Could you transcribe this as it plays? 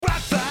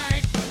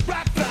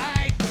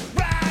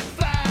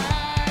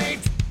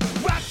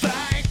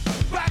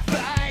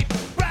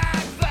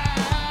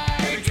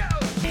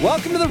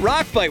Welcome to the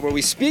Rock Fight, where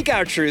we speak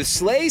our truth,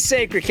 slay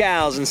sacred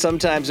cows, and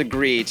sometimes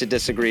agree to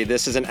disagree.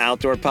 This is an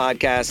outdoor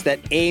podcast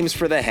that aims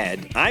for the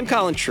head. I'm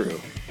Colin True,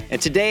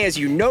 and today, as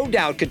you no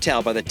doubt could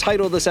tell by the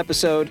title of this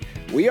episode,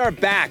 we are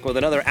back with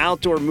another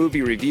outdoor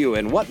movie review.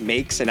 And what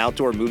makes an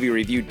outdoor movie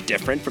review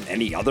different from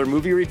any other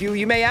movie review,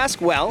 you may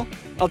ask? Well,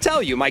 I'll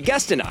tell you, my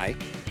guest and I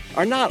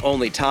are not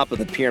only top of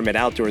the pyramid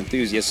outdoor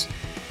enthusiasts,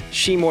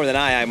 she more than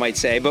I might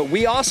say, but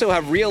we also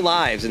have real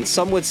lives, and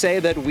some would say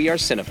that we are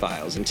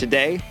cinephiles. And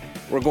today,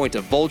 we're going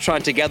to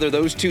Voltron together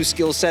those two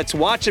skill sets,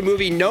 watch a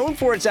movie known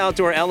for its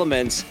outdoor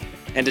elements,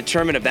 and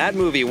determine if that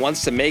movie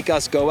wants to make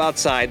us go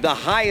outside, the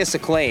highest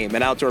acclaim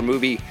an outdoor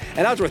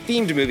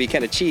themed movie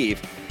can achieve.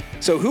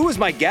 So who is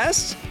my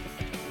guest?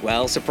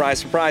 Well, surprise,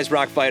 surprise,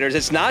 Rock Fighters.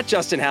 It's not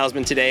Justin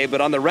Hausman today, but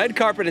on the red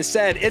carpet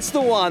instead, it's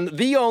the one,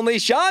 the only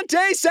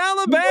Shantae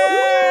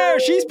Salaber!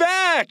 She's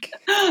back!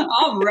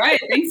 All right.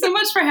 Thanks so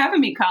much for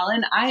having me,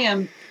 Colin. I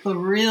am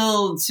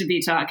thrilled to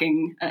be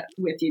talking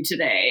with you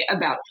today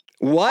about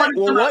What?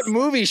 Well, what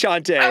movie,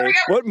 Shantae?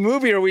 What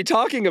movie are we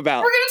talking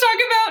about? We're going to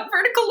talk about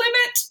Vertical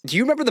Limit. Do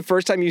you remember the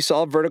first time you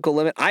saw Vertical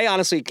Limit? I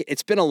honestly,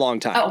 it's been a long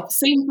time. Oh,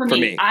 same for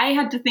me. I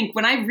had to think,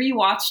 when I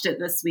rewatched it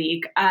this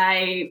week,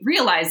 I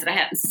realized that I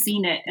hadn't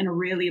seen it in a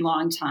really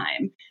long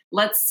time.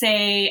 Let's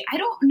say, I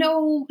don't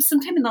know,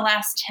 sometime in the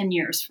last 10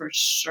 years for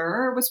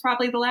sure was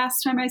probably the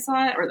last time I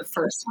saw it, or the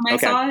first time I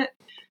saw it.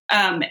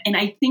 And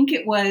I think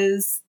it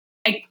was...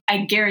 I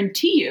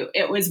guarantee you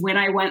it was when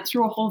I went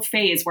through a whole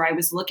phase where I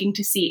was looking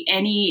to see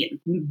any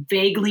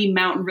vaguely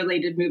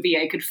mountain-related movie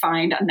I could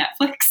find on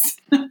Netflix.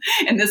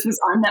 And this was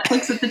on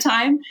Netflix at the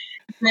time.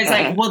 And I was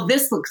like, well,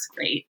 this looks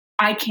great.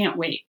 I can't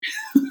wait.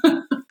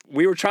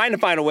 We were trying to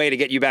find a way to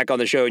get you back on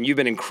the show, and you've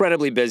been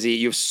incredibly busy.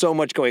 You have so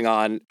much going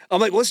on. I'm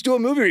like, let's do a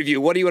movie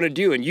review. What do you want to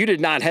do? And you did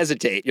not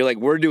hesitate. You're like,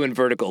 we're doing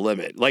Vertical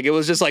Limit. Like, it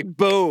was just like,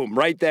 boom,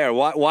 right there.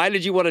 Why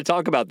did you want to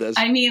talk about this?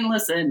 I mean,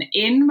 listen,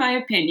 in my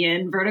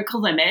opinion, Vertical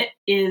Limit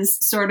is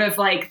sort of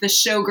like the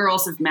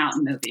showgirls of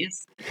mountain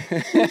movies.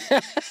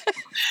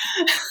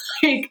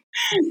 Like,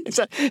 is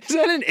that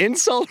an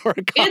insult or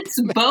a compliment?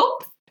 It's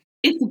both.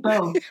 It's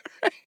both.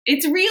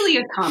 It's really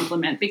a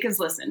compliment because,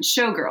 listen,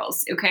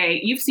 Showgirls, okay?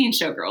 You've seen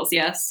Showgirls,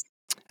 yes?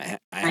 I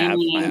have.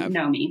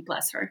 Nomi,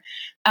 bless her.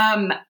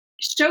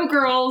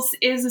 Showgirls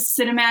is a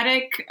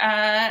cinematic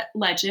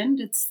legend.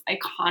 It's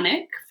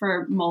iconic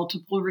for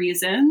multiple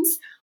reasons.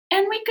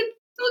 And we could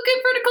look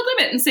at Vertical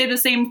Limit and say the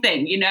same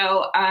thing. You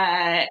know,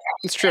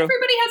 it's true.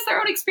 Everybody has their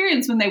own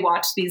experience when they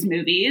watch these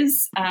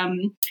movies.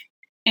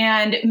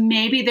 And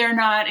maybe they're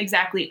not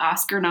exactly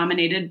Oscar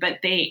nominated, but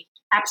they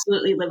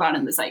absolutely live on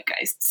in the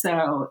zeitgeist.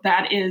 So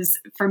that is,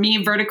 for me,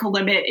 Vertical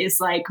Limit is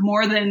like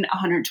more than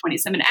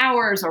 127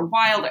 hours or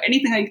Wild or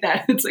anything like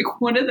that. It's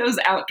like one of those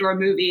outdoor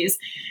movies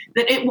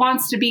that it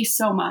wants to be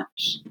so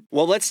much.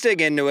 Well, let's dig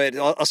into it.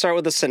 I'll start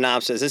with the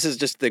synopsis. This is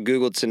just the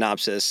Googled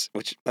synopsis,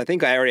 which I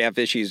think I already have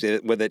issues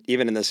with it,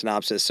 even in the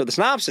synopsis. So the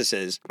synopsis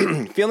is,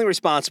 feeling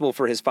responsible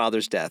for his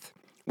father's death,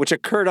 which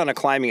occurred on a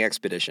climbing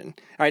expedition.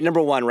 All right,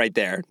 number one right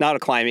there. Not a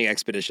climbing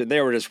expedition.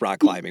 They were just rock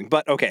climbing.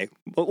 But okay,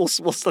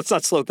 let's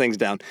not slow things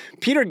down.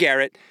 Peter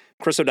Garrett,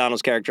 Chris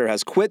O'Donnell's character,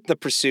 has quit the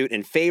pursuit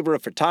in favor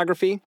of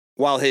photography,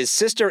 while his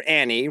sister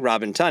Annie,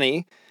 Robin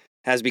Tunney,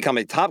 has become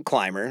a top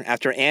climber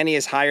after Annie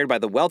is hired by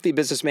the wealthy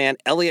businessman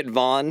Elliot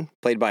Vaughn,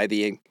 played by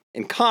the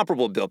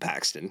incomparable Bill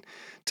Paxton,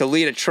 to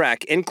lead a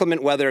trek.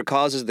 Inclement weather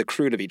causes the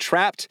crew to be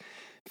trapped.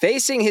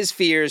 Facing his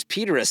fears,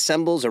 Peter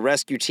assembles a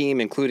rescue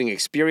team, including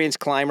experienced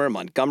climber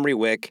Montgomery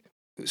Wick,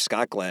 who's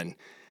Scott Glenn,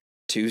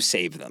 to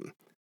save them.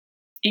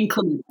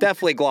 Inclement.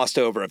 Definitely glossed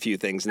over a few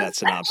things in that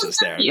synopsis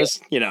there.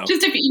 Just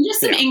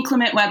some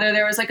inclement weather.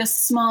 There was like a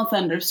small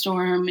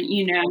thunderstorm,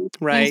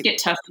 right. Things get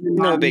tough.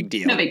 No big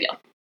deal. No big deal.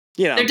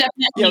 They're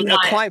definitely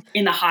not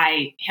in the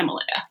high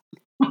Himalaya.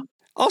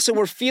 Also,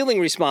 we're feeling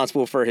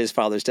responsible for his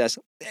father's death.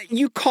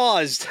 You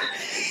caused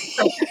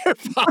your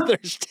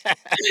father's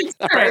death.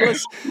 All right,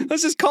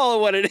 let's just call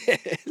it what it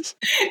is.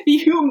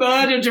 You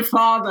murdered your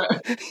father.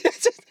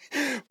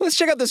 Let's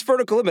check out this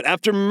Vertical Limit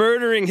after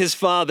murdering his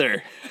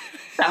father.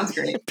 Sounds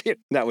great.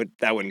 That wouldn't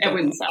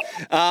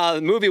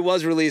sound. The movie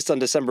was released on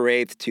December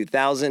 8th,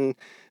 2000.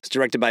 It's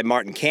directed by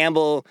Martin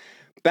Campbell.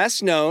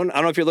 Best known, I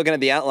don't know if you're looking at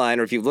the outline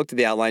or if you've looked at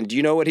the outline. Do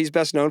you know what he's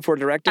best known for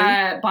directing?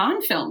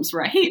 Bond films,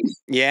 right?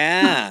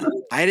 Yeah,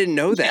 I didn't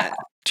know that.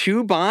 Yeah.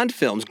 2 Bond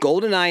films,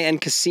 GoldenEye and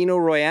Casino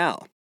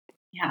Royale.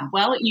 Yeah,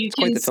 well, you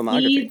can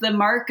see the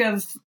mark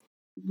of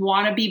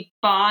wannabe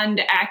Bond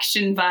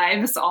action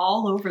vibes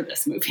all over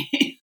this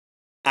movie.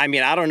 I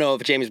mean, I don't know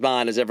if James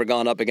Bond has ever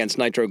gone up against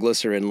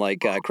nitroglycerin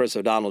like Chris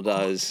O'Donnell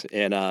does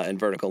in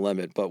Vertical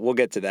Limit, but we'll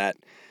get to that.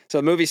 So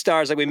the movie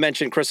stars, like we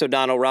mentioned, Chris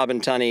O'Donnell, Robin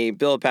Tunney,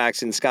 Bill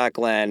Paxton, Scott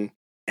Glenn,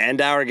 and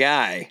our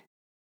guy,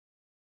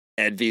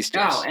 Ed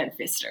Viesturs. Oh, Ed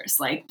Viesturs.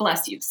 Like,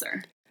 bless you,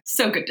 sir.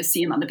 So good to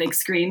see him on the big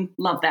screen.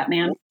 Love that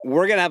man.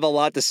 We're going to have a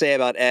lot to say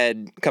about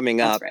Ed coming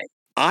up. That's right.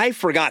 I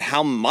forgot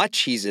how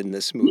much he's in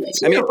this Me movie.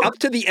 too. I mean, up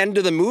to the end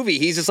of the movie,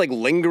 he's just like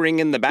lingering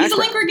in the background. He's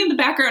lingering in the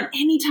background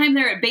anytime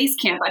they're at base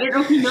camp. I don't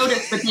know if you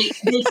noticed, but they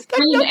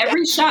frame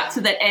every shot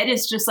so that Ed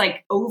is just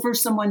like over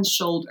someone's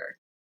shoulder.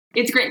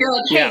 It's great. You're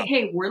like,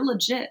 hey, we're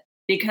legit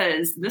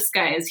because this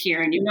guy is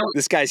here. And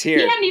this guy's here.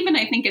 He hadn't even,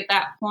 I think at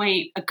that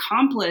point,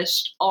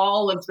 accomplished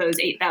all of those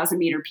 8,000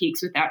 meter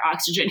peaks without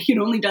oxygen. He'd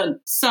only done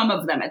some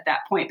of them at that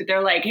point, but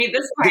they're like, hey,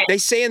 this guy. They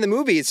say in the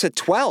movie it's at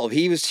 12.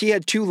 He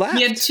had 2 left.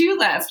 He had 2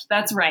 left.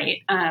 That's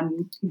right.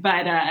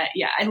 But I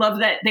love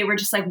that they were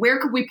just like, where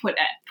could we put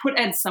Ed? Put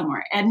Ed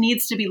somewhere. Ed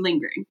needs to be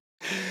lingering.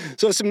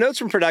 So some notes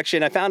from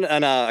production. I found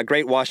a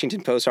great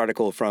Washington Post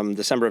article from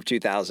December of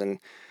 2000.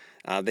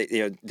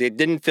 They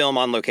didn't film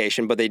on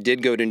location, but they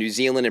did go to New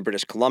Zealand and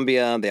British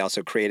Columbia. They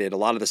also created a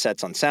lot of the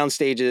sets on sound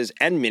stages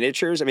and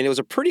miniatures. I mean, it was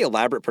a pretty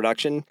elaborate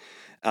production.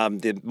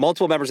 The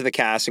multiple members of the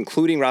cast,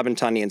 including Robin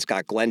Tunney and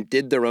Scott Glenn,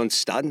 did their own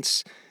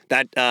stunts.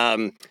 That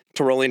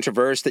Tyrolean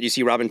traverse that you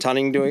see Robin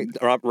Tunney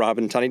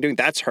doing,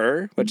 that's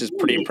her, which is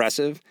pretty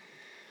impressive.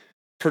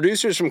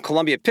 Producers from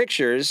Columbia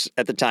Pictures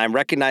at the time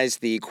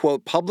recognized the,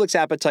 quote, public's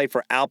appetite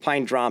for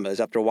alpine dramas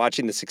after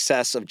watching the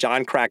success of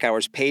John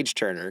Krakauer's Page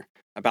Turner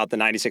about the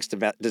 96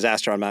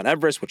 disaster on Mount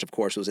Everest, which of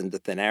course was into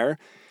thin air.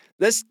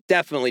 This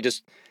definitely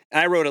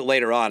I wrote it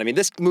later on. I mean,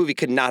 this movie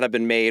could not have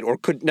been made or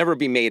could never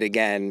be made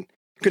again.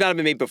 Could not have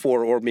been made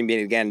before or be made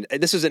again.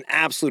 This is an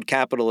absolute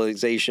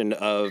capitalization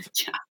of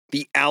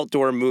the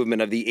outdoor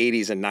movement of the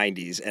 80s and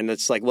 90s. And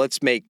it's like,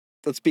 let's make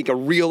a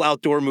real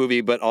outdoor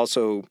movie, but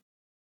also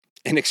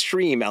an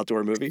extreme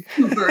outdoor movie.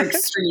 Super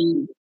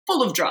extreme,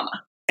 full of drama.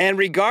 And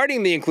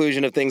regarding the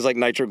inclusion of things like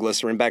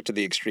nitroglycerin, back to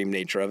the extreme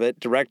nature of it,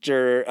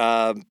 director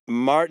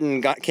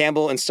Martin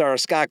Campbell and star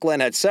Scott Glenn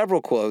had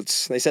several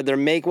quotes. They said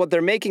what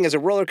they're making is a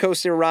roller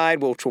coaster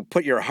ride, which will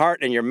put your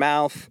heart in your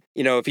mouth.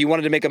 You know, if you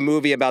wanted to make a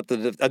movie about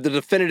the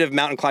definitive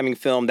mountain climbing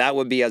film, that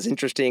would be as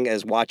interesting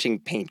as watching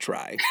paint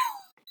dry.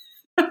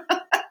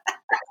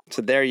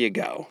 So there you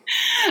go.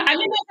 I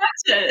mean,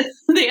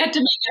 they had to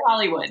make it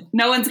Hollywood.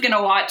 No one's going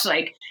to watch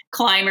like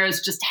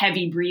climbers just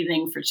heavy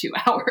breathing for 2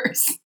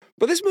 hours.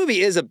 But this movie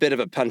is a bit of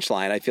a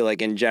punchline, I feel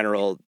like, in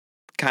general,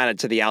 kind of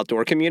to the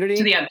outdoor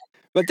community.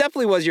 But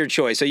definitely was your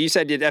choice. So you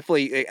said you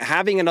definitely,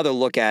 having another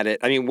look at it,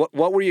 I mean,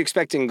 what were you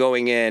expecting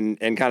going in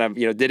and kind of,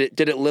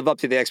 did it live up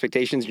to the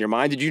expectations in your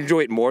mind? Did you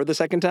enjoy it more the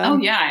second time? Oh,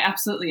 yeah, I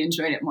absolutely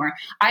enjoyed it more.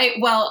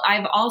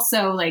 I've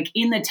also, like,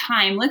 in the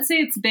time, let's say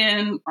it's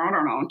been, I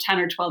don't know, 10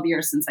 or 12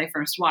 years since I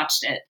first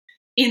watched it.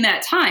 In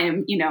that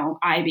time,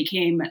 I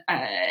became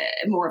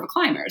more of a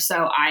climber.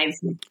 So I've,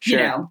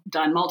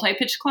 done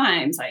multi-pitch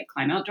climbs. I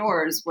climb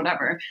outdoors,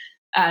 whatever.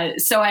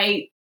 So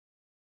I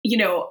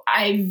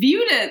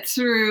viewed it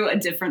through a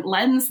different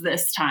lens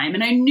this time.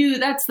 And I knew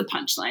that's the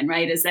punchline,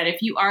 right? Is that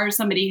if you are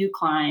somebody who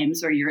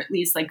climbs or you're at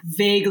least like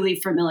vaguely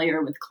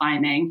familiar with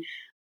climbing,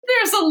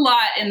 there's a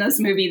lot in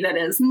this movie that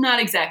is not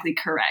exactly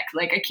correct.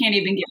 Like I can't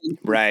even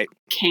get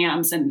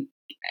cams and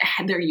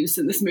their use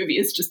in this movie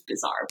is just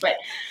bizarre. But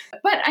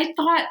I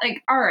thought,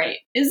 like, all right,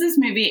 is this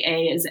movie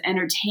A, as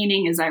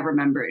entertaining as I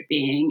remember it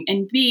being?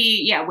 And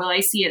B, will I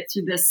see it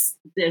through this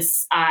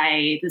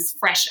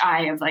fresh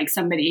eye of like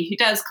somebody who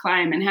does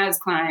climb and has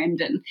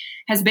climbed and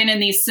has been in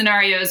these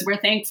scenarios where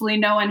thankfully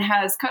no one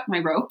has cut my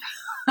rope.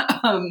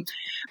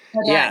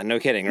 No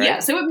kidding, right? Yeah,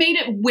 so it made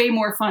it way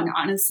more fun,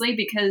 honestly,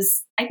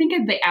 because I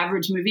think the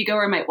average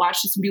moviegoer might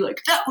watch this and be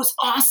like, that was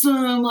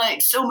awesome,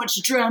 like so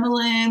much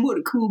adrenaline, what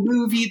a cool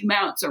movie, the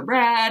mountains are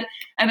rad.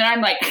 And then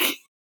I'm like...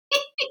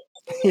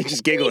 You're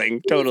just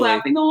giggling, totally.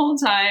 Laughing the whole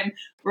time,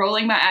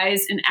 rolling my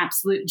eyes in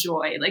absolute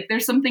joy. Like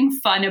there's something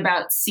fun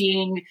about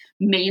seeing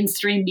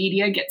mainstream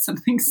media get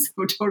something so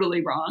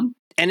totally wrong.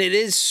 And it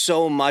is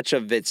so much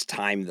of its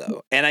time,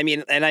 though. And I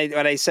mean,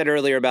 what I said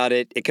earlier about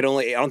it, I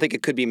don't think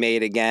it could be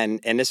made again.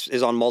 And this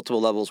is on multiple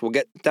levels. We'll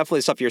get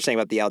definitely stuff you're saying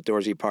about the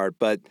outdoorsy part,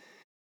 but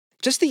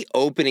just the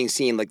opening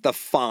scene, like the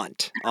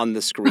font on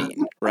the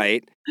screen,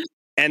 right?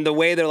 And the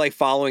way they're like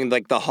following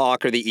like the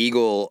hawk or the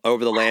eagle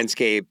over the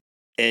landscape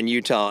in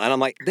Utah. And I'm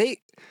like,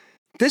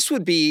 this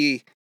would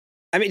be,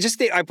 I mean,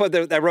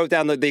 I wrote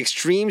down the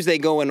extremes they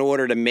go in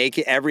order to make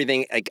it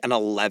everything like an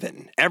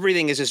 11.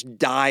 Everything is just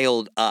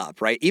dialed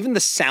up, right? Even the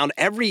sound,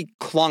 every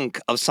clunk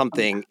of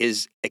something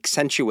is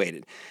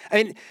accentuated.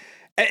 I mean,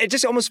 it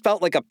just almost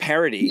felt like a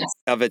parody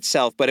of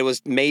itself, but it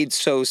was made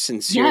so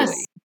sincerely.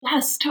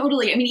 Yes,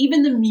 totally. I mean,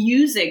 even the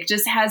music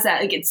just has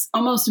that, like, it's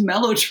almost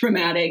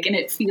melodramatic and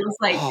it feels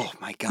like, oh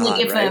my God,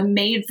 like if right? a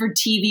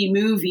made-for-TV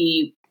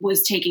movie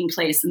was taking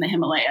place in the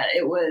Himalaya,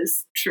 it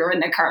was sure in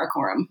the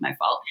Karakoram, my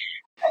fault.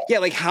 Yeah,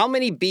 like how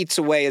many beats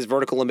away is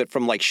Vertical Limit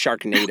from like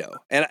Sharknado?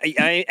 And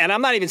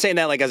I'm not even saying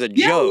that like as a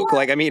joke. Yeah.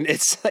 Like, I mean,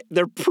 it's like,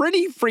 they're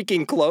pretty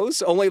freaking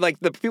close. Only like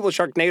the people at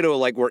Sharknado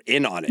like were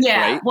in on it.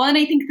 Yeah. Right? Well, and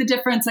I think the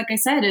difference, like I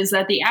said, is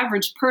that the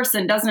average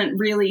person doesn't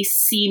really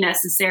see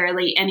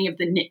necessarily any of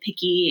the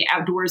nitpicky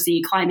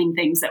outdoorsy climbing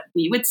things that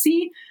we would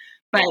see.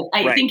 But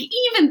I think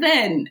even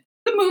then,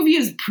 the movie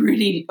is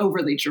pretty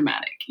overly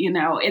dramatic.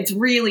 It's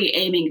really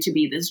aiming to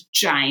be this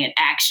giant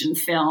action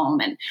film,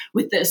 and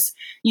with this,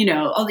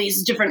 all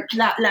these different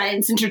plot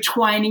lines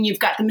intertwining. You've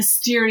got the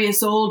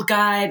mysterious old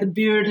guy, the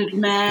bearded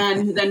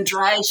man, who then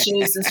dry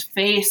shaves his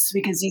face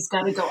because he's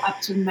got to go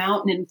up to the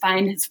mountain and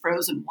find his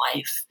frozen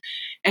wife.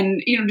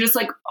 And, just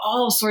like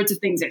all sorts of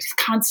things. There's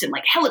constant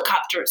like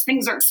helicopters,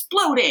 things are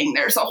exploding.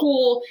 There's a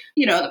whole,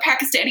 the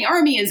Pakistani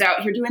army is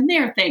out here doing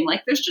their thing.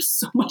 Like there's just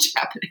so much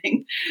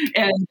happening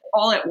and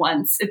all at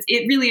once.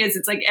 It really is.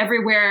 It's like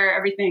everywhere,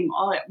 everything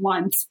all at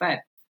once, but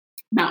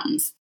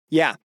mountains.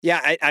 Yeah.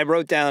 Yeah. I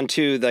wrote down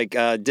too, like,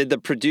 did the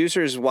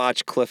producers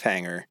watch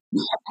Cliffhanger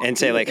and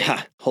say like,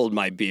 hold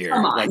my beer?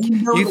 Come on, like,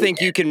 you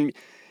think you can...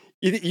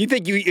 You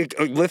think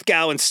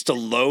Lithgow and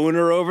Stallone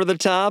are over the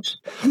top?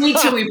 Wait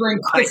till we bring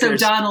Chris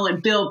O'Donnell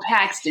and Bill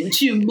Paxton,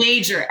 two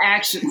major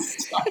action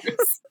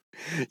stars.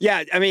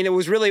 Yeah, I mean, it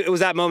was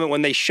that moment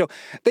when they showed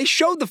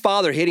the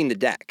father hitting the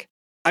deck.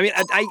 I mean,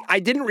 I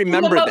didn't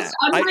remember that. In the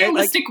most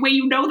unrealistic way,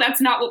 that's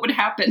not what would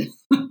happen.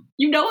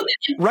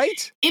 That.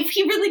 Right? If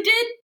he really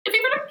did, he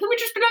would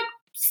just be like,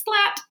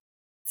 splat.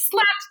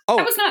 Oh,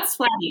 that was not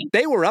splatty.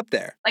 They were up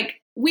there.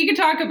 Like, we could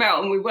talk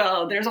about, and we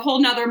will, there's a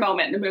whole nother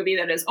moment in the movie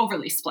that is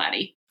overly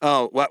splatty.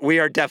 Oh, well, we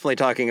are definitely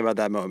talking about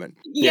that moment.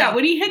 Yeah,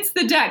 when he hits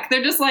the deck,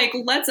 they're just like,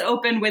 let's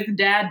open with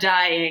Dad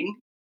dying.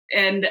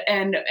 And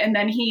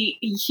then he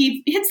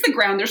hits the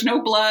ground. There's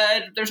no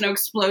blood. There's no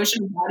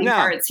explosion of body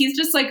parts. He's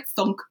just like,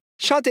 thunk.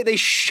 Shante, they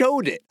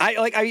showed it.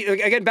 I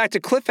get back to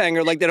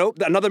Cliffhanger, like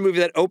that. Another movie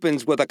that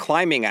opens with a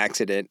climbing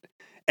accident,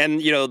 and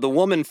the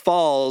woman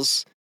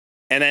falls,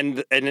 and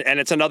then and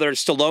it's another.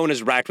 Stallone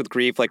is racked with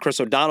grief, like Chris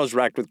O'Donnell's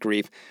racked with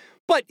grief.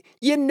 But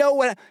you know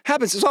what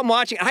happens? So I'm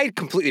watching. I had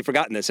completely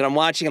forgotten this, and I'm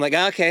watching. I'm like,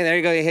 okay, there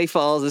you go. He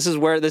falls. This is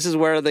where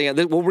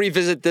we'll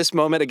revisit this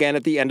moment again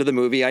at the end of the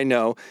movie. I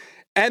know.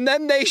 And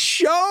then they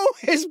show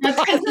his body.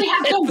 That's because they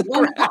have to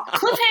one-up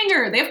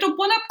Cliffhanger. They have to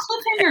one-up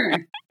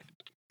Cliffhanger.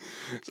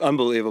 It's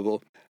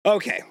unbelievable.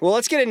 Okay, well,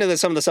 let's get into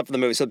some of the stuff in the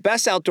movie. So,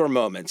 best outdoor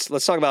moments.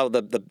 Let's talk about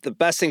the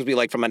best things we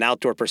like from an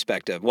outdoor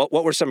perspective. What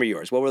were some of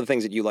yours? What were the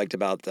things that you liked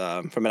about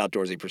from an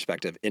outdoorsy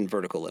perspective in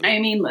Vertical Living? I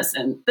mean,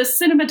 listen, the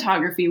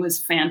cinematography was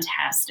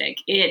fantastic.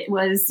 It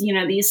was,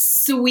 these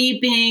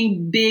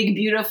sweeping, big,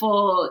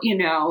 beautiful,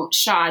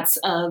 shots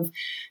of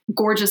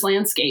gorgeous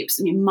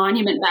landscapes. I mean,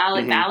 Monument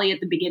Valley at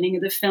the beginning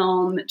of the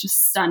film,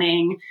 just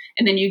stunning.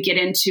 And then you get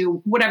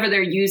into whatever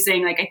they're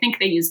using. Like, I think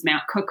they used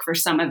Mount Cook for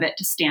some of it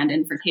to stand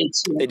in for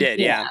K2. They did,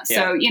 yeah.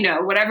 So,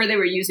 whatever they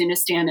were using to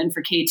stand in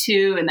for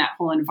K2 and that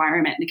whole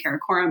environment in the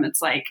Karakoram,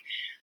 it's like,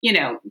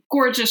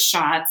 gorgeous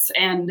shots.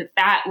 And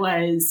that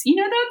was,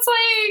 that's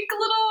like a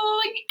little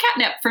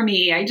catnip for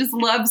me. I just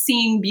love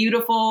seeing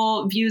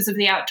beautiful views of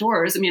the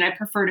outdoors. I mean, I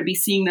prefer to be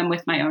seeing them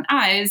with my own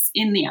eyes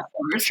in the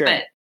outdoors, sure.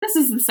 But this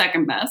is the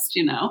second best,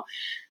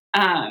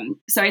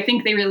 So I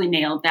think they really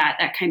nailed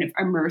that kind of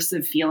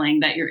immersive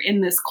feeling that you're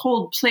in this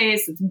cold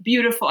place. It's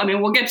beautiful. I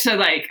mean, we'll get to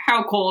like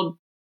how cold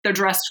they're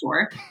dressed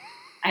for.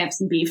 I have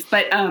some beef,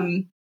 but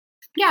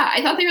yeah,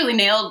 I thought they really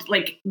nailed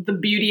like the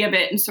beauty of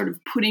it and sort of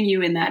putting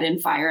you in that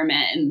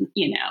environment. And,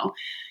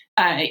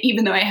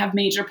 even though I have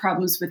major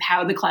problems with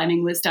how the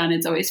climbing was done,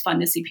 it's always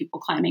fun to see people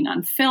climbing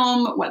on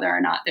film, whether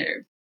or not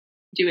they're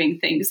doing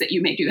things that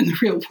you may do in the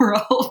real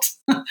world.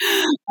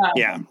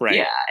 Yeah, right.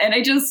 Yeah. And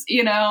I just,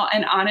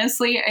 and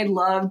honestly, I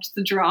loved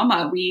the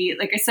drama.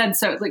 Like I said,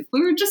 so like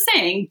we were just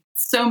saying,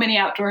 so many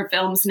outdoor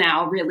films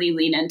now really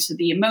lean into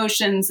the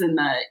emotions and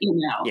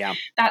the,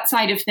 that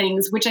side of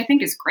things, which I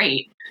think is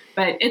great.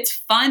 But it's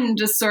fun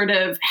just sort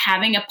of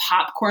having a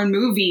popcorn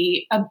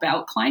movie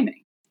about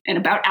climbing and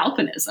about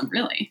alpinism,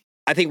 really.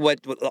 I think what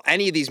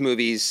any of these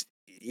movies,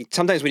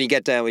 sometimes when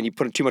you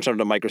put too much under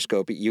the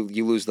microscope,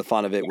 you lose the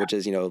fun of it, which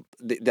is, the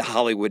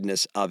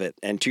Hollywoodness of it.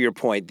 And to your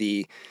point,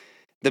 the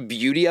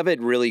beauty of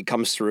it really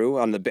comes through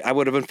I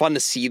would have been fun to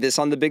see this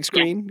on the big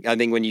screen. Yeah. I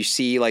think when you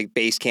see like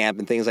base camp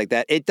and things like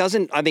that, it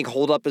doesn't, I think,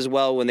 hold up as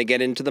well when they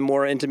get into the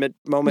more intimate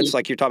moments,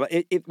 like you're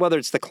talking about, whether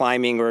it's the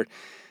climbing or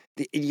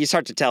you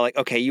start to tell like,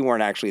 okay, you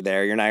weren't actually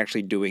there. You're not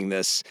actually doing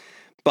this,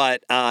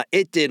 but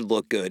it did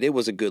look good. It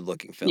was a good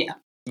looking film. Yeah.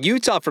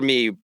 Utah for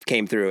me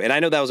came through, and I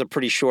know that was a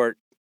pretty short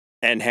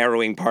and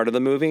harrowing part of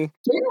the movie.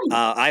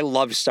 I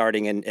loved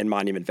starting in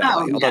Monument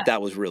Valley. I thought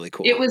that was really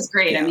cool. It was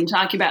great. Yeah. I mean,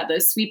 talking about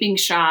those sweeping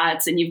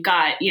shots, and you've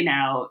got,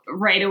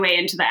 right away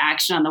into the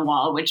action on the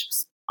wall, which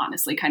was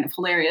honestly kind of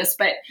hilarious.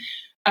 But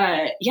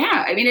I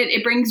mean,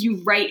 it brings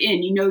you right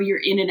in. You're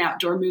in an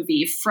outdoor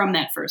movie from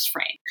that first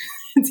frame.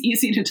 It's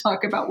easy to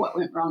talk about what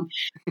went wrong.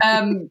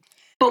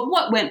 But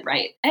what went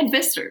right? Ed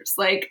Viesturs.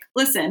 Like,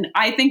 listen,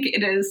 I think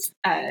it is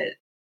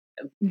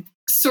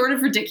sort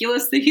of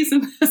ridiculous that he's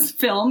in this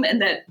film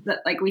and that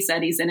like we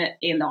said, he's in it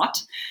a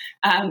lot.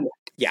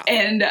 Yeah.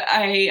 And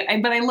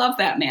but I love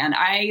that man.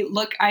 I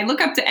look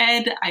up to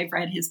Ed. I've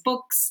read his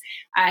books.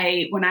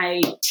 When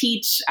I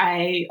teach,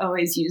 I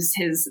always use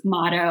his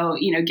motto,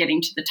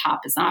 getting to the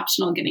top is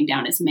optional, getting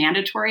down is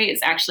mandatory.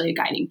 It's actually a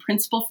guiding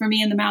principle for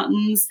me in the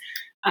mountains.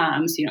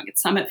 So you don't get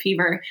summit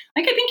fever.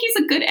 Like, I think he's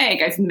a good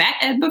egg. I've met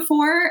Ed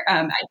before.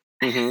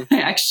 Mm-hmm.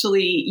 I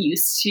actually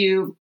used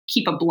to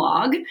keep a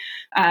blog,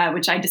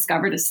 which I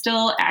discovered is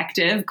still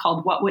active,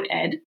 called What Would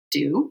Ed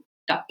Do?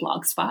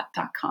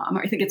 .blogspot.com,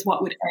 or I think it's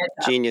What Would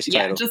Ed Do? Genius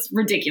title. Yeah, just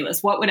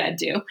ridiculous. What would Ed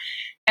do?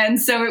 And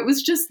so it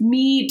was just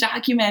me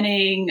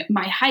documenting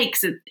my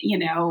hikes,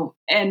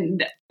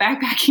 and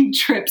backpacking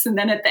trips. And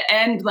then at the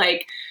end,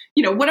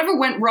 whatever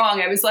went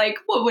wrong, I was like,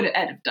 what would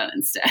Ed have done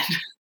instead?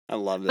 I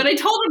love it. But I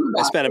told him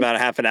about I spent about a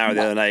half an hour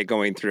the other night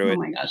going through it. Oh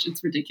my gosh,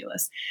 it's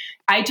ridiculous.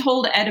 I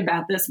told Ed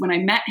about this when I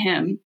met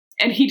him,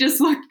 and he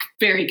just looked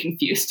very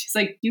confused. He's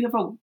like, you have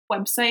a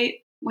website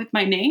with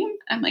my name?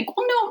 I'm like,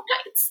 well, no,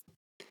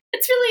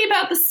 it's really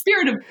about the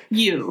spirit of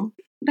you.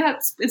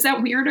 Is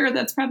that weirder?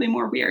 That's probably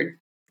more weird.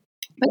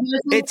 But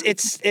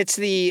it's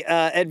the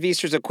Ed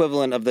Viesturs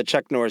equivalent of the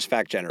Chuck Norris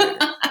fact generator.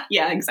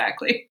 Yeah,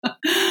 exactly.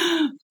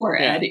 Poor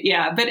Ed.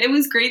 Yeah, but it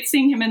was great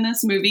seeing him in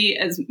this movie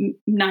as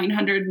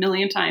 900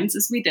 million times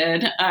as we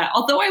did.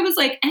 Although I was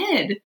like,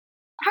 Ed,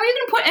 how are you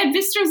going to put Ed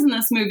Viesturs in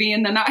this movie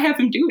and then not have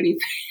him do anything?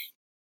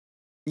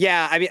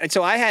 Yeah, I mean,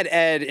 so I had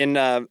Ed in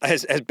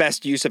as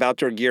best use of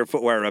outdoor gear,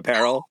 footwear, and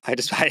apparel.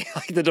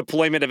 The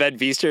deployment of Ed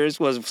Viesturs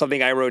was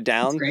something I wrote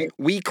down.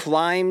 We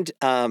climbed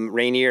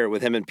Rainier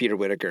with him and Peter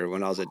Whitaker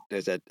when I was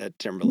at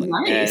Timberland.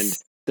 Nice.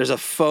 And there's a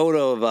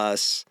photo of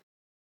us,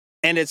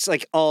 and it's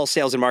like all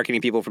sales and marketing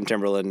people from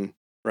Timberland,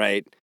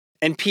 right?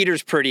 And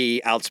Peter's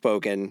pretty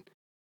outspoken.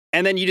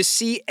 And then you just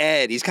see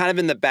Ed, he's kind of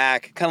in the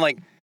back, kind of like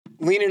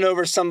leaning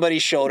over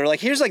somebody's shoulder.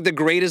 Like, here's like the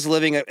greatest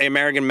living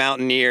American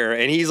mountaineer.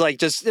 And he's like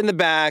just in the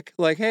back,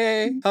 like,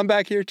 hey, I'm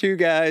back here too,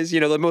 guys.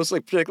 The most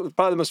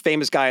probably the most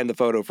famous guy in the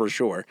photo for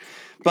sure.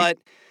 But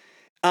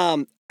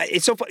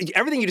it's so funny.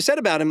 Everything you just said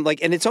about him,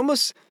 and it's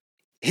almost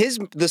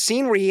the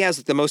scene where he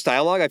has the most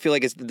dialogue, I feel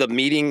like, is the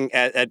meeting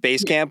at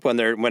base camp when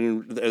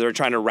they're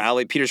trying to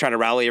rally. Peter's trying to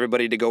rally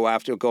everybody to go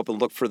up and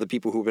look for the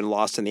people who've been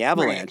lost in the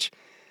avalanche. Right.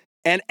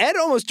 And Ed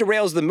almost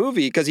derails the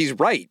movie because he's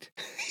right.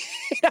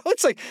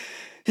 It's like,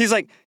 he's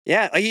like,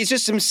 yeah, he's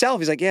just himself.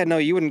 He's like, yeah, no,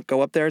 you wouldn't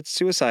go up there. It's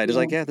suicide. He's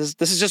like, yeah, this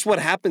is just what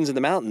happens in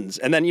the mountains.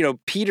 And then,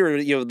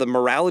 Peter, the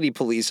morality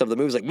police of the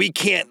movie is like, we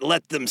can't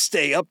let them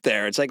stay up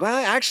there. It's like,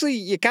 well, actually,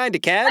 you kind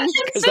of can.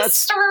 That's his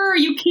sister.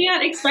 You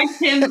can't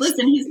expect him.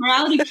 Listen, he's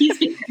morality police.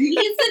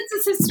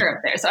 It's his sister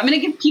up there. So I'm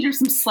going to give Peter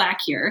some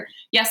slack here.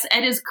 Yes,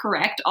 Ed is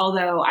correct.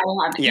 Although I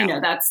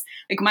have, that's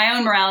like my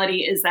own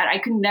morality is that I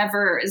could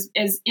never,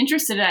 as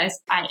interested as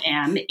I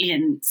am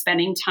in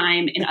spending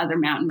time in other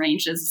mountain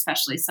ranges,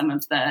 especially some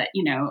of the,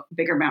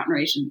 bigger mountain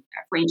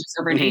ranges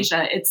over in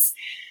Asia. It's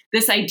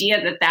this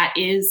idea that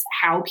is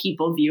how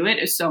people view it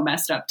is so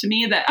messed up to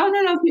me that,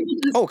 no,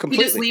 people we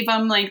just leave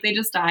them, like they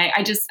just die.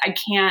 I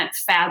can't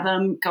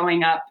fathom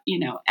going up,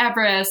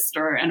 Everest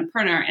or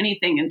Annapurna or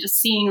anything and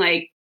just seeing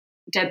like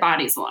dead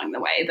bodies along the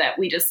way that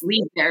we just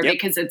leave there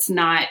because it's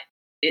not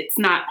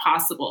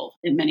possible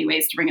in many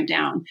ways to bring them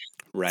down.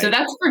 Right. So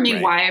that's for me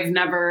why I've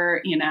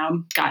never,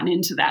 gotten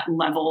into that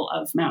level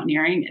of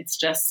mountaineering. It's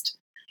just,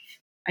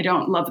 I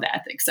don't love the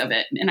ethics of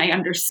it. And I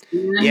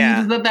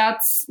understand that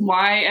that's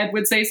why Ed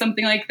would say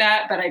something like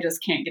that, but I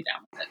just can't get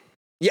down with it.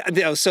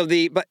 Yeah. So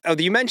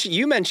you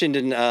mentioned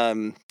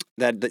in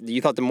that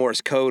you thought the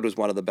Morse code was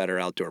one of the better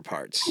outdoor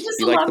parts. I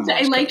just loved it.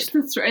 I liked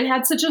it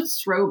had such a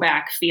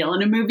throwback feel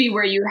in a movie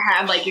where you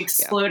have like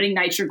exploding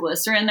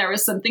nitroglycerin. There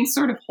was something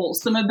sort of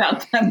wholesome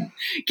about them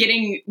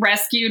getting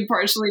rescued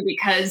partially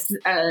because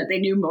they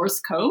knew Morse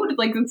code.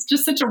 Like it's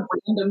just such a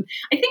random.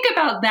 I think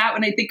about that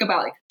when I think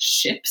about like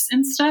ships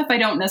and stuff. I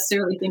don't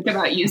necessarily think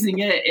about using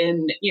it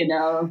in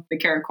the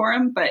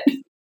Karakoram, but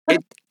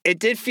it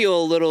did feel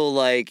a little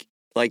like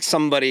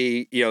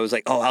somebody, was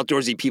like, oh,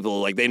 outdoorsy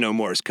people, like they know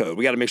Morse code.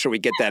 We got to make sure we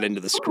get that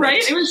into the script.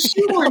 Right? It was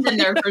shoehorned in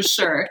there for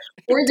sure.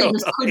 Or they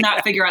just could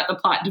not figure out the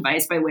plot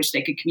device by which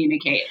they could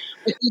communicate.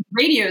 With these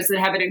radios that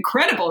have an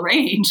incredible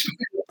range.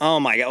 Oh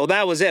my God. Well,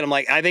 that was it. I'm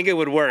like, I think it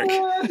would work.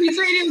 These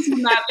radios will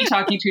not be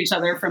talking to each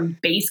other from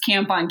base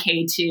camp on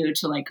K2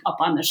 to like up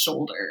on the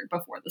shoulder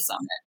before the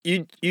summit.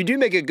 You do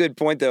make a good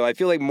point, though. I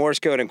feel like Morse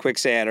code and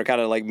quicksand are kind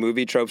of like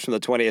movie tropes from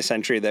the 20th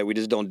century that we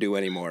just don't do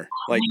anymore.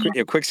 Like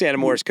quicksand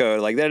and Morse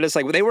code, like they're just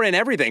like, they were in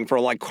everything for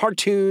like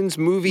cartoons,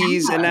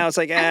 movies, and now it's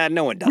like,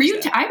 no one does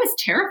that. I was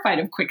terrified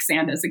of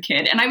quicksand as a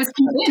kid, and I was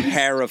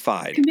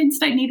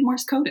convinced I'd need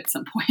Morse code at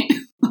some point.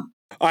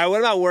 All right,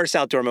 what about worst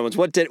outdoor moments?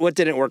 What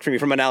didn't work for me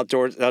from an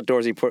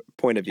outdoorsy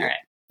point of view? All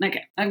right,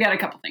 okay, I've got a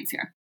couple things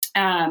here.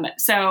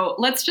 So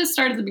let's just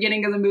start at the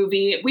beginning of the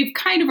movie. We've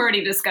kind of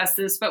already discussed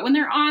this, but when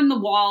they're on the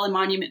wall in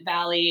Monument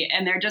Valley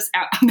and they're just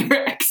out on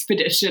their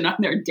expedition, on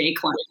their day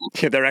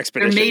climbing,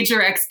 their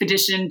major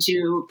expedition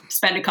to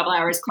spend a couple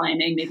hours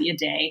climbing, maybe a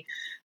day.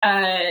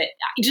 I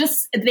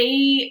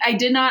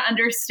did not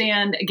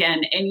understand,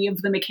 again, any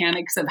of the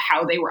mechanics of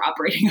how they were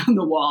operating on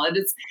the wall.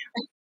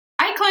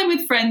 I climb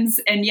with friends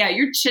and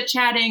you're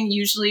chit-chatting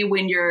usually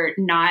when you're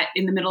not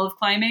in the middle of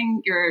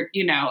climbing.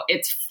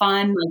 It's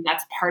fun. Like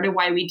that's part of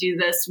why we do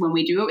this when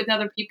we do it with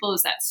other people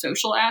is that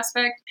social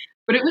aspect.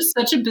 But it was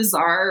such a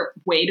bizarre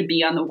way to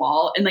be on the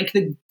wall. And like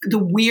the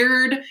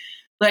weird,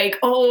 like,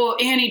 oh,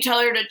 Annie, tell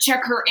her to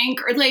check her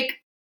anchor. Like,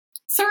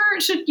 sir,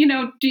 do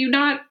you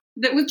not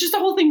that was just, the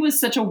whole thing was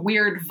such a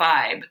weird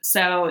vibe.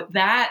 So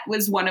that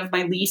was one of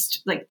my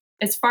least, like,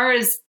 as far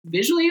as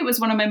visually, it was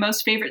one of my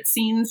most favorite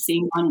scenes,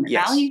 seeing Monument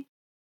Valley.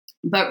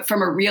 But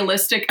from a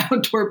realistic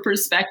outdoor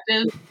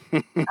perspective,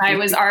 I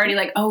was already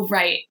like, oh,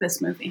 right,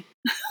 this movie.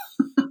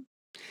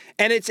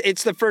 And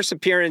it's the first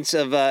appearance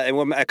of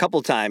a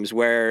couple times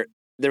where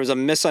there was a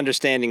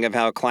misunderstanding of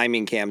how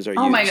climbing cams are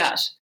used. Oh my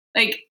gosh.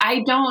 Like,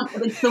 I don't,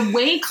 like, the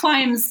way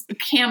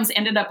cams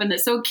ended up in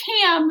this. So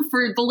cam,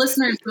 for the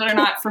listeners that are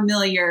not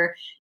familiar,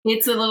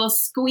 it's a little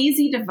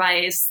squeezy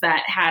device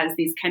that has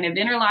these kind of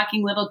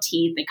interlocking little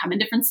teeth. They come in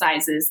different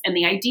sizes. And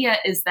the idea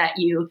is that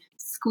you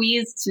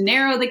squeeze to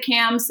narrow the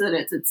cam so that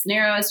it's its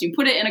narrowest. You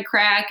put it in a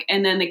crack,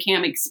 and then the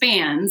cam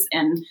expands,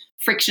 and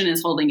friction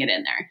is holding it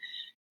in there.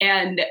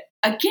 And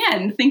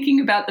again, thinking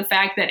about the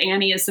fact that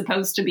Annie is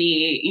supposed to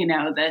be, you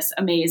know, this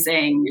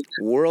amazing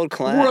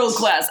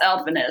world-class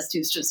alpinist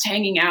who's just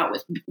hanging out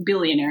with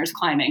billionaires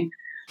climbing.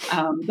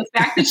 The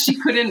fact that she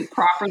couldn't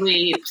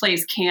properly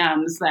place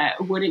cams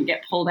that wouldn't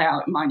get pulled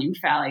out in Monument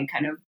Valley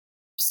kind of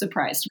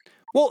surprised me.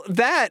 Well,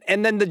 that,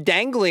 and then the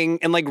dangling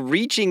and like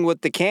reaching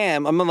with the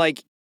cam. I'm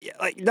like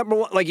number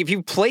one, like if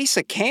you place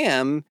a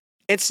cam,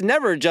 it's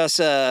never just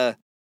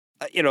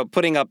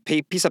putting a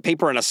piece of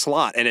paper in a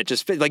slot and it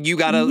just fits. Like you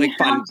gotta like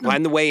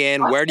find the way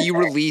in. Where do you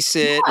release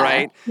it,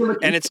 right?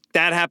 And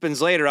that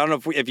happens later. I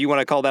don't know if you want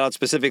to call that out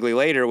specifically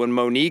later when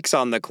Monique's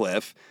on the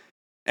cliff,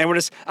 and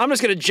I'm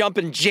just gonna jump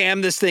and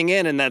jam this thing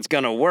in, and that's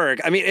gonna work.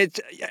 I mean, it's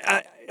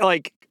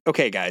like,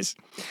 okay, guys,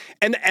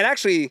 and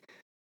actually,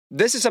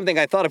 this is something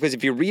I thought of because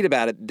if you read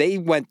about it, they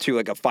went to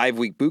like a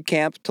 5-week boot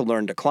camp to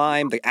learn to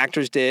climb. The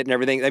actors did and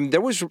everything. I mean, there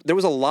was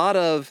a lot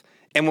of,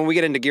 and when we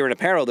get into gear and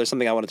apparel, there's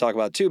something I want to talk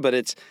about too.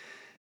 But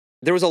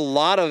there was a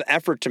lot of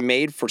effort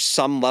made for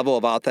some level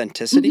of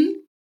authenticity. Mm-hmm.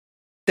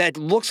 That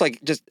looks like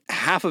just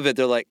half of it.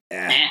 They're like,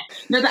 eh.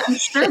 No, I'm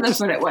sure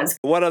that's what it was.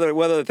 What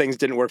other things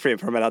didn't work for you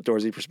from an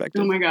outdoorsy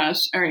perspective? Oh my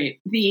gosh! All right,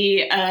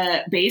 the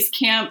base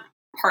camp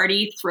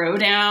party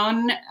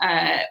throwdown.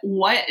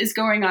 What is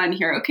going on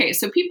here? Okay,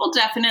 so people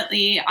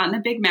definitely on the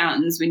big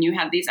mountains when you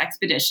have these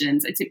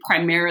expeditions, I'd say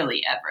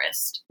primarily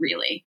Everest,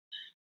 really.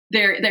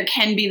 There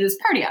can be this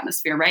party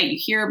atmosphere, right? You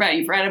hear about it,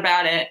 you've read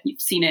about it,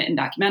 you've seen it in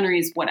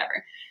documentaries,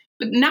 whatever.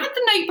 But not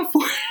the night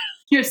before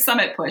your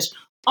summit push.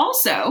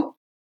 Also,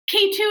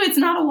 K2, it's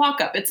not a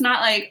walk-up. It's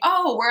not like,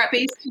 oh, we're at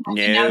base camp,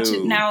 no.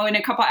 And now in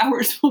a couple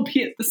hours we'll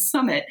be at the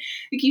summit.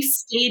 Like, you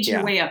stage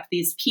your way up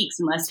these peaks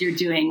unless you're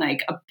doing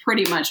like a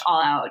pretty much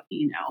all-out,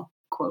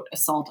 quote,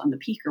 assault on the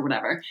peak or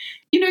whatever.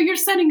 You're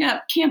setting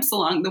up camps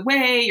along the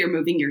way. You're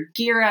moving your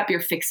gear up. You're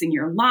fixing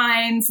your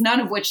lines, none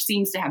of which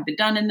seems to have been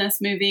done in this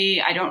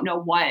movie. I don't know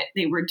what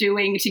they were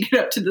doing to get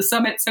up to the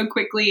summit so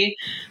quickly.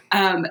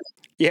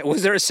 Yeah,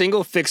 was there a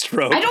single fixed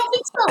rope? I don't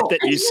think so. That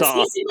you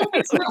saw.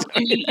 I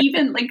mean,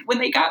 even like when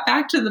they got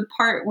back to the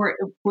part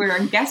where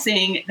I'm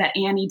guessing that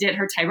Annie did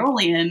her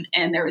Tyrolean,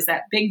 and there was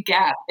that big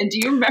gap. And do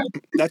you remember?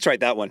 That's right,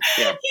 that one.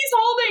 Yeah. He's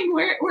holding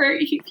where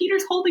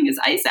Peter's holding his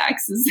ice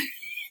axes,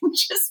 and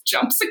just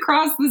jumps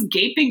across this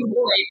gaping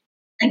void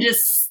and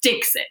just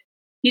sticks it.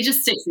 He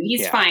just sticks it.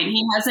 He's fine.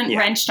 He hasn't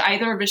wrenched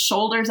either of his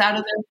shoulders out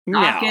of the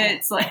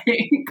sockets,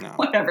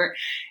 whatever.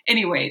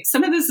 Anyway,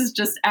 some of this is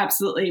just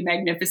absolutely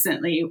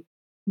magnificently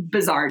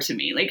bizarre to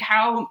me. Like,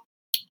 how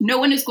no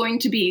one is going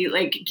to be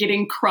like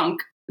getting crunk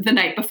the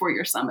night before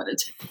your summit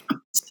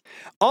attempt.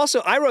 Also,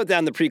 I wrote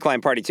down the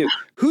pre-climb party too.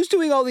 Who's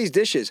doing all these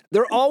dishes?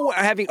 They're all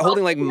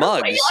holding like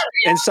mugs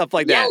and stuff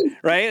like that,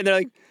 right? And they're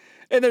like,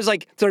 and there's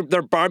like they're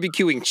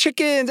barbecuing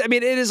chickens. I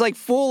mean, it is like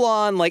full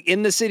on like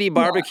in the city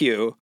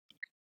barbecue.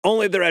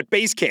 Only they're at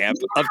base camp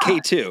of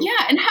K2.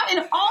 Yeah, and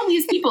all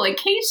these people, like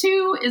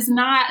K2 is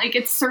not, like,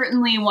 it's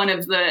certainly one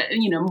of the,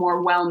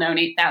 more well-known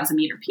 8,000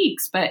 meter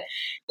peaks, but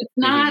it's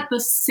not the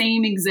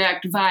same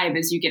exact vibe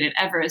as you get at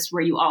Everest,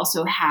 where you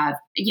also have,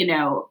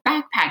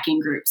 backpacking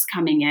groups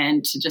coming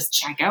in to just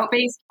check out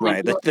base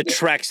camp. Right, the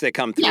treks that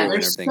come through and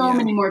everything. There's so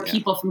many more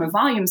people from a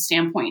volume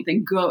standpoint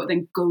than go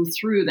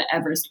through the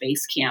Everest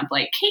base camp.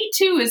 Like,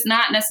 K2 is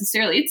not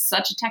necessarily, it's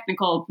such a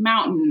technical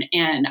mountain,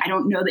 and I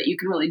don't know that you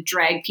can really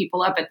drag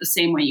people up at the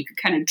same way you could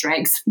kind of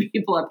drag some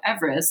people up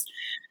Everest.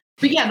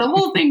 But yeah, the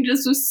whole thing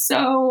just was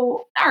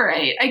so, all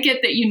right, I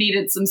get that you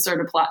needed some sort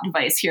of plot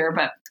device here,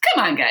 but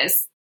come on,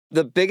 guys.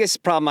 The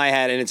biggest problem I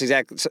had, and it's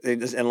exactly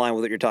in line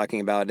with what you're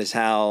talking about, is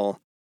how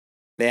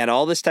they had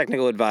all this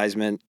technical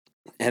advisement,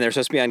 and they're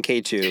supposed to be on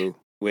K2,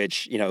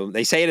 which,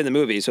 they say it in the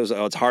movie, so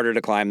it's harder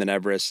to climb than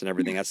Everest and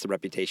everything. That's the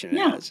reputation it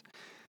has.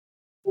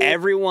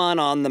 Everyone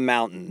on the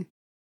mountain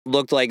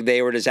looked like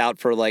they were just out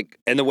for like,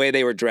 and the way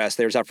they were dressed,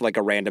 they were out for like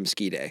a random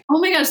ski day. Oh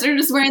my gosh, they're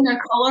just wearing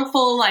their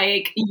colorful,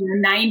 like,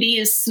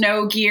 90s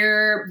snow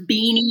gear,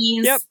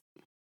 beanies.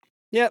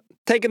 Yep.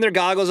 Taking their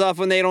goggles off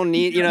when they don't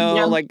need,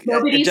 like.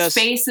 Nobody's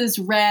face is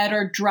red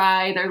or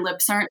dry. Their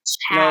lips aren't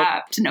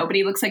chapped. Nope.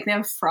 Nobody looks like they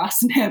have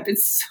frostnip.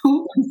 It's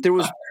so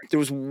there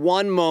was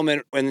one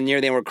moment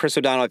near the end where Chris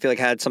O'Donnell, I feel like,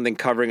 had something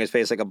covering his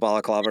face, like a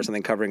balaclava or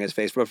something covering his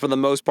face. But for the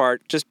most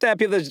part, just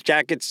people's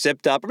jackets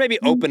zipped up or maybe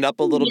opened up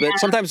a little bit.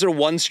 Sometimes they're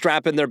one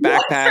strap in their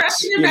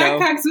backpacks.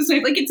 Backpacks was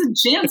like it's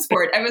a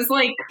JanSport. I was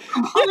like,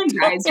 come on,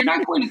 guys, you're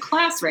not going to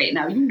class right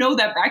now. You know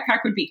that backpack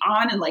would be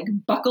on and like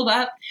buckled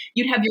up.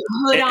 You'd have your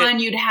hood on.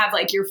 You'd have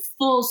like your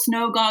full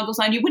snow goggles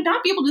on. You would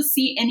not be able to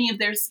see any of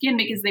their skin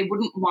because they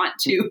wouldn't want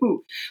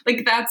to.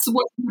 Like that's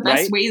one of the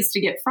best ways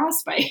to get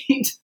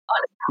frostbite.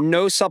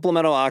 No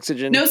supplemental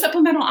oxygen. No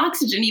supplemental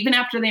oxygen, even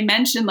after they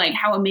mentioned like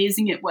how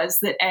amazing it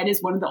was that Ed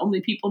is one of the only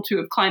people to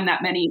have climbed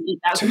that many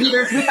 8,000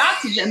 meters with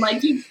oxygen.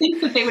 Like you'd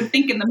think that they would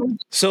think in the movie.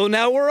 So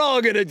now we're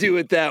all going to do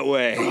it that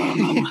way.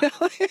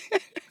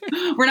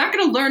 We're not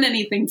going to learn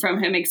anything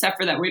from him except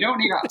for that we don't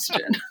need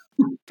oxygen.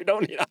 We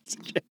don't need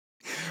oxygen.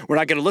 We're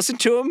not going to listen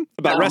to him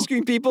about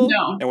rescuing people.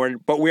 No.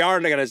 But we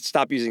are going to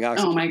stop using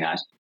oxygen. Oh my gosh.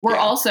 We're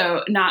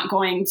also not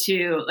going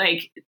to,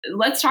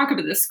 let's talk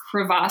about this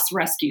crevasse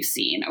rescue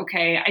scene,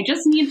 okay? I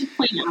just need to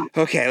point out.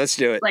 Okay, let's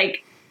do it.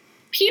 Like,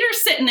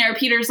 Peter's sitting there.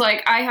 Peter's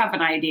like, I have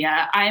an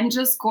idea. I'm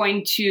just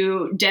going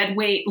to dead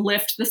weight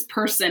lift this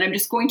person. I'm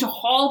just going to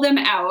haul them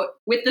out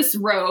with this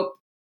rope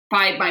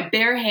by my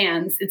bare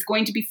hands. It's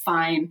going to be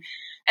fine.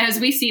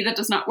 As we see, that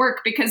does not work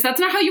because that's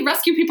not how you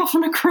rescue people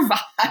from a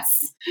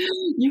crevasse.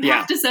 You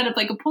have to set up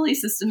like a pulley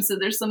system so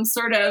there's some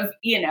sort of,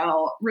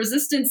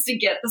 resistance to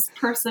get this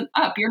person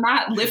up. You're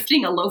not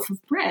lifting a loaf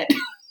of bread.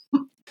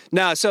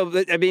 No, so,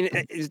 I mean,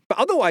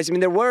 otherwise,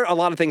 there were a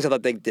lot of things I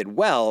thought they did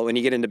well when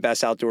you get into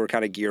best outdoor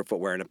kind of gear,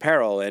 footwear, and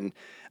apparel. And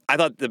I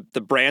thought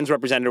the brands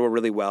represented were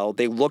really well.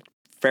 They looked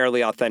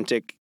fairly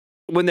authentic.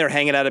 When they're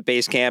hanging out at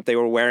base camp, they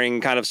were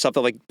wearing kind of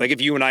something like if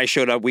you and I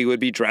showed up, we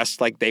would be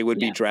dressed like they would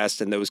be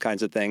dressed and those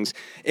kinds of things.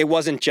 It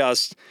wasn't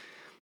just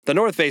the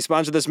North Face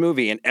sponsored this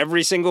movie and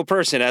every single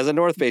person has a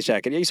North Face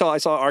jacket. I saw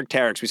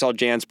Arc'teryx, we saw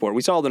JanSport,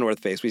 we saw the North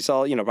Face, we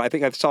saw, I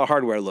think I saw a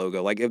hardware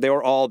logo. Like they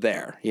were all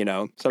there,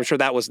 So I'm sure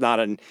that was not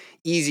an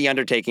easy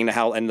undertaking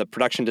and the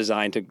production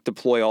design to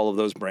deploy all of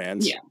those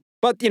brands. Yeah.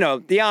 But,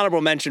 the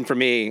honorable mention for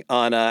me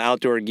on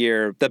outdoor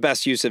gear, the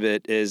best use of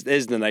it is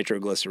the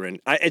nitroglycerin.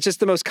 It's just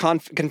the most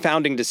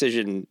confounding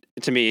decision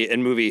to me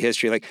in movie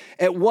history. Like,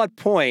 at what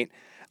point,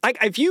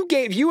 if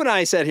you and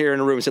I sat here in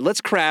a room and said, let's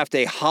craft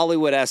a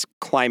Hollywood-esque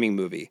climbing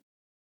movie,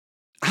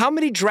 how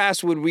many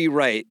drafts would we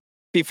write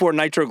before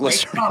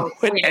nitroglycerin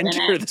would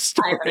enter the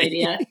story? I have an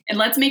idea. And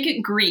let's make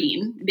it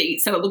green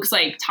so it looks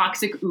like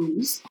toxic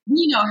ooze.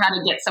 We know how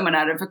to get someone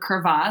out of a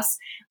crevasse.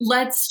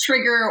 Let's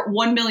trigger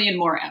 1 million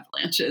more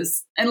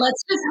avalanches. And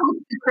let's just hope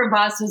the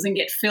crevasse doesn't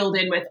get filled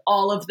in with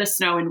all of the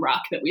snow and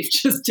rock that we've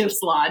just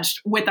dislodged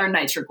with our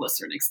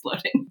nitroglycerin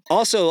exploding.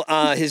 Also,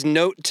 his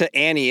note to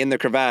Annie in the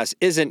crevasse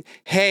isn't,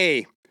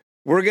 hey,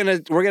 we're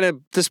gonna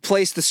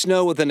displace the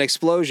snow with an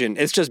explosion.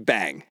 It's just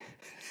bang.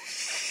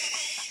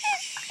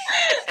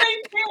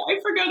 I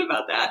forgot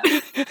about that.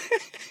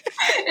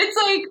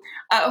 It's like,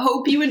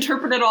 hope you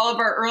interpreted all of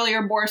our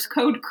earlier Morse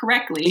code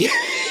correctly.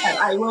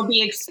 I will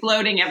be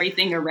exploding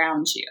everything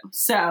around you.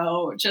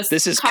 So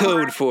this is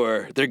code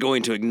for they're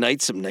going to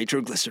ignite some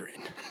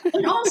nitroglycerin.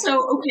 And also,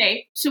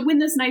 okay, so when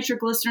this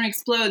nitroglycerin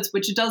explodes,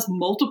 which it does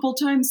multiple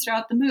times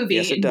throughout the movie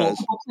in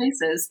multiple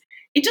places,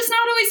 it does not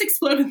always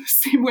explode in the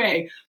same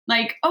way.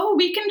 Like,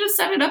 we can just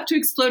set it up to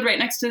explode right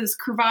next to this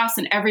crevasse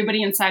and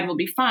everybody inside will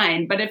be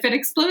fine. But if it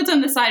explodes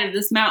on the side of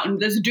this mountain,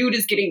 this dude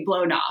is getting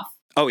blown off.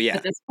 Oh, yeah.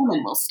 But this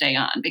woman will stay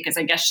on because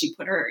I guess she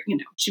put her,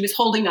 she was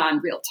holding on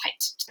real tight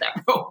to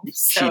that rope.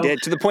 So, she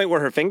did, to the point where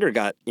her finger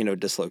got,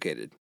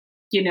 dislocated.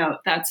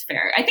 That's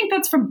fair. I think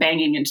that's from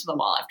banging into the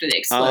wall after the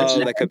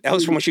explosion. Oh, that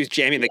was from when she was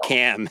jamming the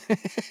cam.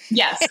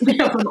 Yes,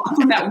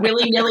 from that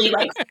willy-nilly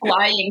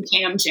flying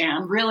cam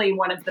jam. Really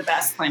one of the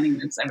best climbing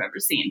moves I've ever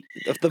seen.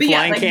 The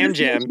flying cam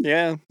jam.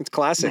 Yeah, it's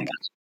classic.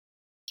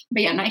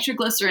 But yeah,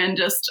 nitroglycerin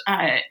just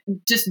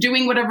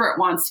doing whatever it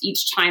wants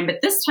each time. But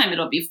this time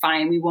it'll be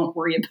fine. We won't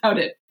worry about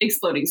it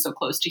exploding so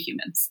close to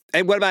humans.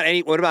 And what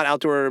about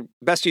outdoor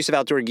best use of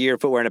outdoor gear,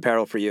 footwear, and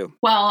apparel for you?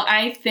 Well,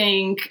 I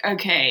think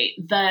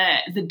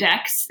the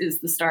Dex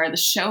is the star of the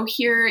show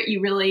here.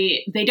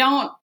 They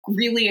don't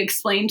really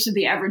explain to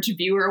the average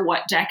viewer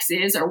what Dex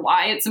is or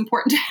why it's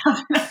important to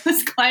have it on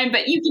this climb,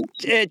 but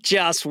it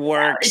just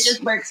works. It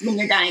just works when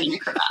you're dying in a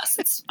crevasse.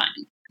 It's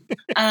fine.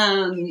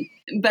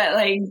 But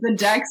the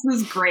Dex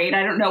was great.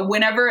 I don't know,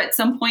 whenever at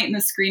some point in the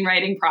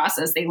screenwriting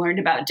process they learned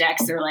about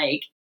Dex, they're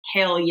like,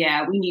 hell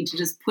yeah, we need to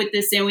just put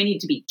this in. We need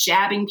to be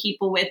jabbing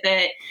people with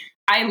it.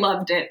 I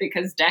loved it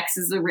because Dex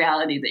is a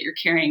reality that you're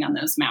carrying on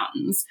those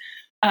mountains.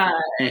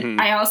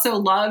 I also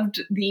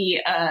loved the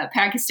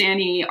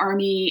Pakistani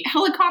army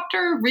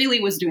helicopter.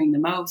 Really was doing the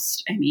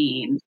most. I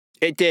mean,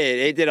 it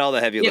did all the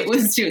heavy lifting. It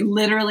was doing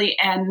literally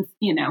and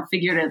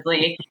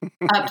figuratively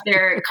up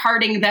there,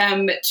 carting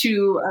them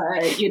to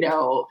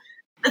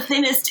the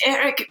thinnest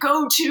air it could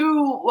go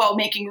to, while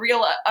making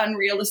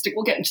unrealistic.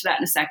 We'll get into that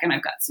in a second.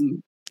 I've got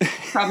some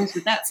problems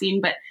with that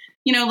scene, but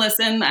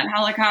listen, that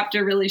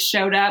helicopter really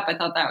showed up. I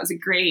thought that was a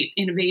great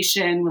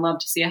innovation. We love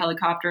to see a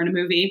helicopter in a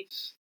movie.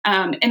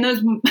 And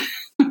those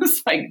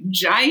those like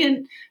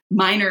giant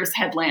miner's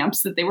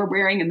headlamps that they were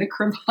wearing in the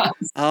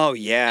crevasse. Oh,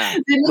 yeah.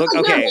 They look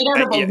like they're made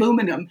out of yeah.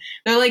 aluminum.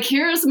 They're like,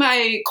 here's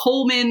my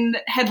Coleman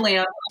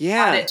headlamp I got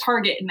Yeah. at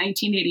Target in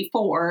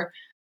 1984.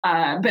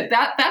 But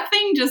that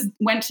thing just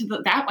went to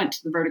the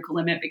vertical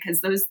limit because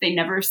they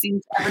never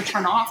seem to ever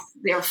turn off.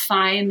 They're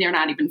fine. They're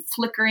not even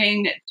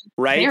flickering.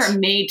 Right. They are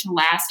made to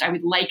last. I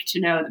would like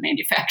to know the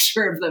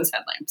manufacturer of those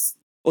headlamps.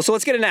 Well, so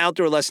let's get into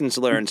outdoor lessons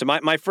learned. So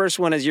my first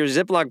one is your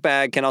Ziploc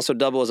bag can also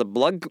double as a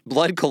blood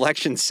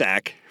collection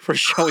sack for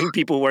showing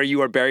people where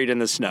you are buried in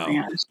the snow.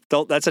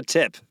 That's a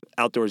tip,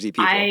 outdoorsy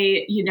people.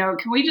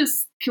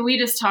 Can we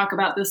just talk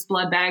about this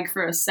blood bag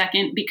for a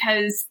second?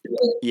 Because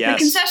yes.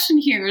 The concession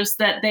here is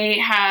that they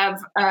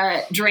have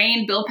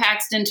drained. Bill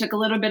Paxton took a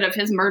little bit of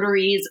his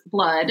murderee's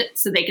blood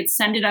so they could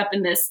send it up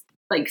in this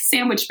like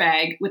sandwich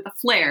bag with a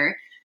flare.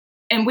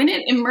 And when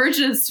it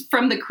emerges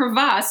from the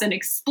crevasse and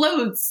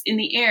explodes in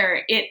the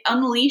air, it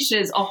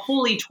unleashes a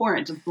holy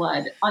torrent of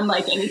blood,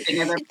 unlike anything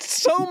I've ever seen.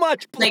 So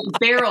much blood. Like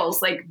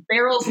barrels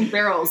and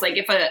barrels. Like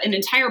if an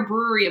entire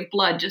brewery of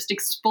blood just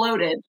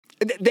exploded.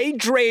 They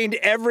drained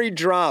every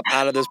drop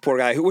out of this poor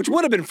guy, which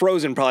would have been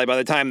frozen probably by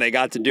the time they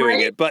got to doing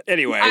it. But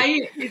anyway.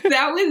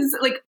 That was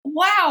like,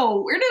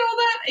 wow, where did all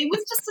that? It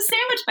was just a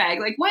sandwich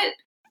bag. Like what?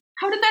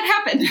 How did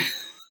that happen?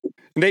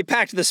 They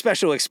packed the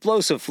special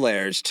explosive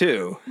flares,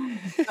 too. Oh,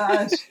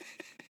 gosh.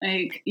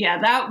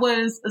 That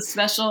was a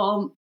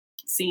special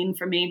scene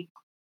for me.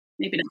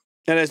 Maybe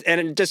not.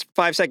 And just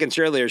 5 seconds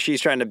earlier, she's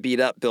trying to beat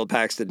up Bill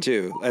Paxton,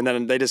 too. And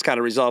then they just kind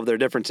of resolve their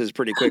differences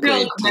pretty quickly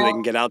so they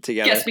can get out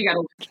together. Yes, we got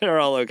it. They're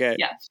all okay.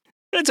 Yeah.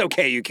 It's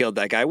okay you killed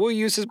that guy. We'll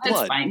use his blood.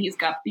 That's fine.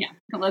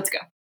 Let's go.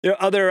 There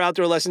are other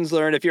outdoor lessons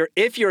learned.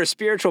 If you're a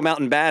spiritual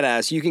mountain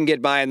badass, you can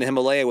get by in the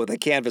Himalaya with a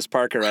canvas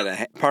parka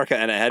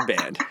and a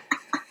headband.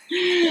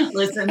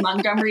 Listen,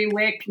 Montgomery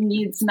Wick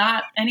needs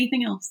not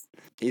anything else.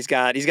 He's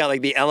got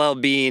like the LL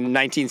Bean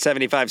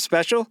 1975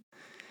 special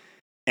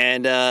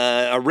and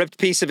a ripped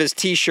piece of his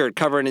T-shirt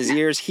covering his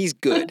ears. He's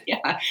good.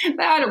 Yeah,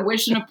 that a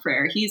wish and a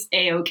prayer. He's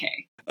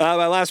A-okay.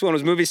 My last one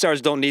was movie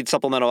stars don't need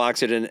supplemental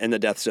oxygen in the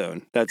death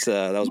zone. That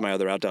was my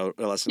other outdoor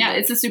lesson. Yeah,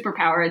 it's a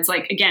superpower. It's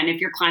like, again,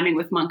 if you're climbing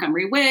with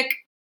Montgomery Wick,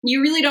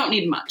 you really don't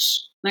need much.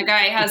 That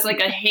guy has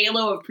like a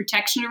halo of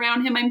protection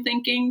around him, I'm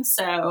thinking.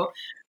 So...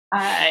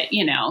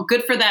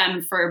 good for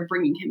them for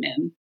bringing him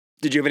in.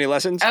 Did you have any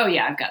lessons? Oh,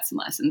 yeah, I've got some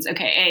lessons.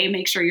 Okay,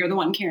 make sure you're the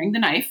one carrying the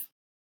knife.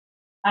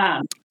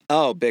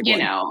 Big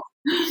one.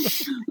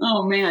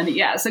 Oh, man,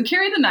 yeah. So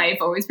carry the knife.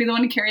 Always be the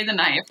one to carry the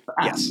knife.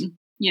 Yes.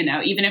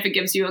 Even if it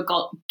gives you a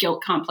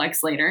guilt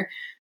complex later.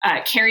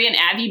 Carry an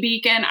Abby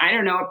beacon. I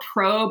don't know, a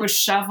probe, a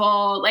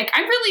shovel. Like,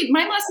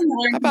 my lessons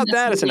learned. How about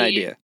that as an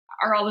idea?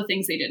 Are all the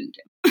things they didn't do.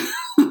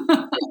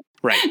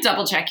 Right.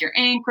 Double check your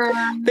anchor.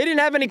 They didn't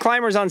have any they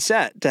on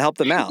set to help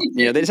them out.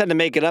 They just had to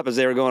make it up as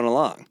they were going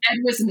along. Ed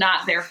was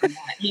not there for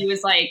that. He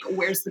was like,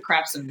 where's the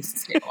craft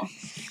services table?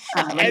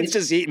 Ed's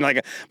just eating like,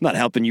 I'm not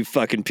helping you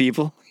fucking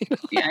people.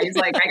 Yeah, he's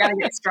like, I got to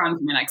get strong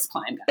for my next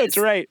climb, guys. That's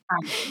right.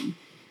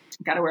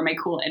 Got to wear my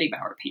cool Eddie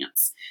Bauer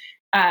pants.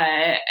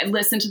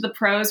 Listen to the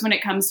pros when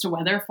it comes to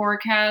weather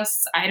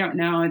forecasts. I don't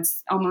know.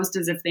 It's almost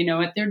as if they know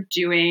what they're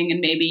doing.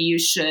 And maybe you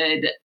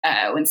should,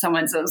 when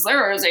someone says,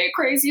 there is a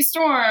crazy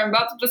storm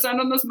about to descend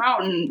on this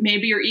mountain,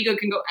 maybe your ego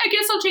can go, I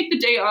guess I'll take the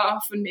day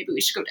off and maybe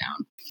we should go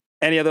down.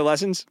 Any other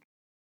lessons?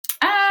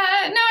 No,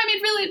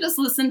 really just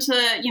listen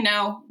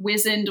to,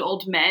 wizened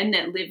old men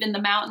that live in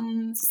the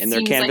mountains. In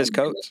their canvas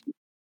coats.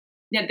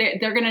 Yeah,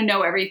 they're going to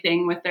know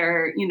everything with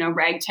their,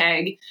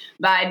 ragtag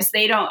vibes.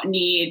 They don't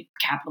need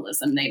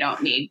capitalism. They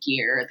don't need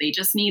gear. They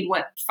just need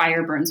what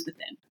fire burns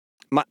within.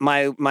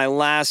 My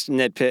last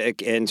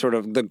nitpick and sort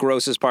of the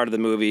grossest part of the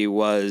movie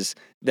was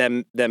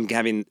them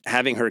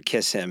having her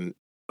kiss him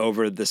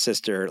over the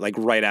sister, like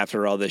right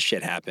after all this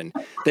shit happened.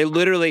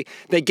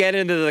 They get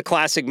into the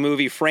classic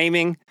movie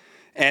framing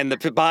and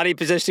the body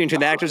positioning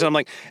between the actors. And I'm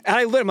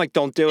like,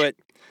 don't do it.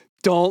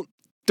 Don't,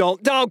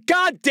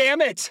 God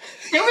damn it.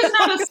 There was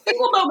not a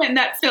single moment in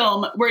that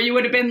film where you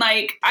would have been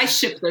like, I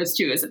ship those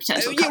two as a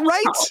potential couple.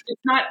 Right.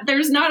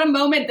 There's not a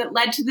moment that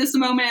led to this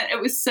moment. It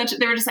was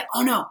they were just like,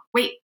 oh no,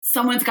 wait,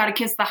 someone's got to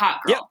kiss the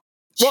hot girl. Yep.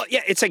 Well,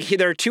 yeah, it's like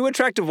there are two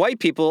attractive white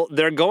people.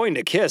 They're going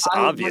to kiss,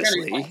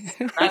 obviously.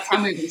 That's how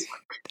movies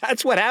work.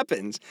 That's what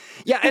happens.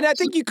 Yeah, and I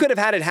think you could have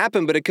had it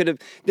happen, but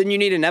then you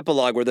need an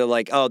epilogue where they're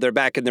like, oh, they're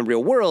back in the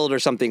real world or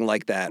something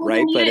like that,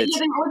 right? Or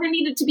there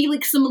needed to be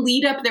like some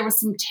lead up. There was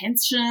some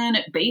tension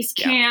at base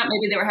camp. Yeah.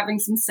 Maybe they were having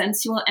some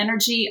sensual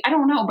energy. I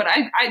don't know, but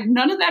I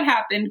none of that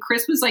happened.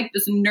 Chris was like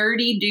this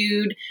nerdy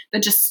dude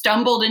that just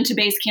stumbled into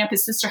base camp.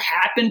 His sister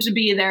happened to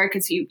be there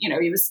because he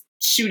was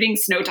shooting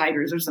snow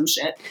tigers or some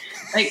shit.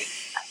 Like,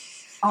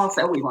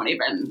 also, we won't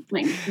even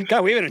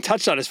God, we haven't even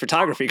touched on his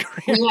photography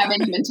career. We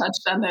haven't even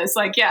touched on this.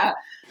 Like, yeah.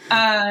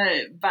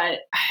 But,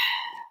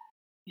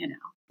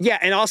 Yeah,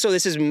 and also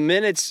this is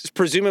minutes,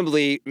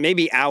 presumably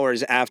maybe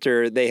hours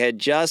after they had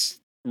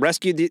just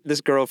rescued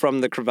this girl from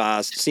the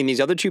crevasse, seen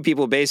these other two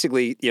people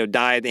basically,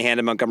 die at the hand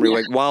of Montgomery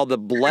Wake, while the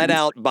bled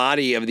out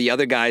body of the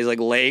other guy is like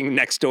laying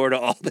next door to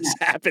all this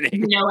happening.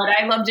 You know what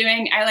I love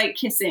doing? I like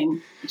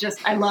kissing.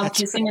 I love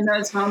kissing in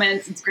those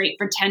moments. It's great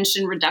for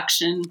tension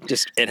reduction.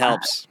 It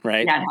helps,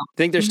 right? Yeah, it helps.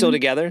 Think they're still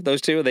together,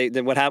 those two?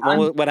 What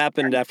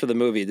happened after the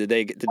movie? Did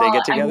they get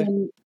together?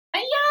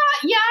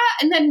 Yeah,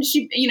 and then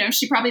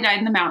she probably died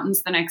in the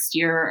mountains the next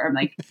year, or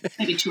like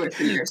maybe 2 or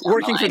 3 years.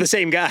 Working for the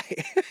same guy.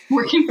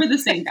 Working for the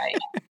same guy,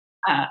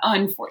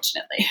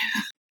 unfortunately.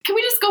 Can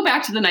we just go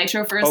back to the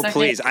nitro for a second? Oh,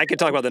 please. I could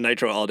talk about the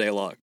nitro all day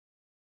long.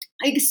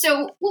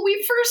 So when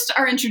we first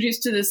are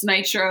introduced to this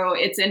nitro,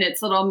 it's in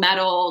its little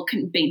metal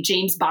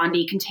James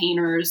Bondy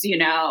containers,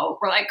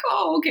 we're like,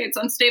 oh, okay, it's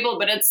unstable,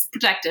 but it's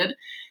protected.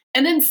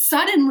 And then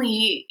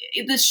suddenly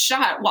this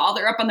shot while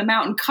they're up on the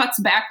mountain cuts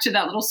back to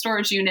that little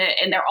storage unit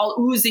and they're all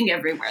oozing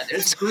everywhere.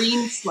 There's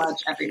green sludge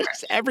everywhere.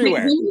 It's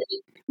everywhere.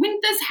 When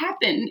did this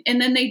happen? And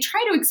then they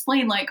try to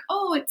explain like,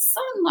 oh, it's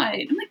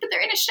sunlight. I'm like, but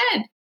they're in a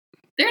shed.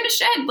 They're in a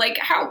shed. Like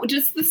how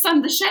just the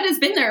shed has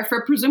been there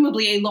for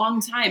presumably a long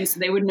time. So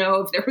they would know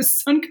if there was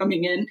sun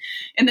coming in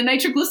and the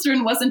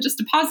nitroglycerin wasn't just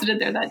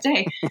deposited there that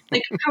day.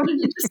 Like how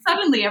did it just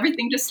suddenly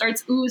everything just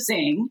starts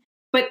oozing?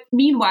 But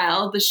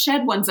meanwhile, the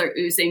shed ones are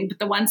oozing, but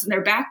the ones in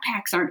their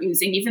backpacks aren't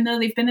oozing, even though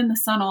they've been in the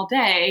sun all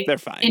day. They're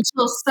fine.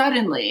 Until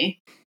suddenly,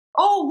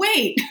 oh,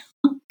 wait,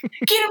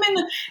 get them in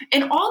the...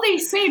 And all they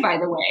say, by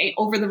the way,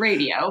 over the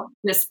radio,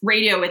 this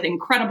radio with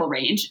incredible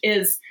range,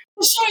 is,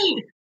 the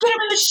shade, get them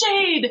in the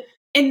shade.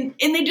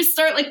 And they just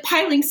start like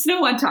piling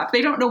snow on top.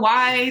 They don't know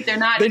why. They're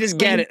not... They just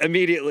get it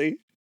immediately.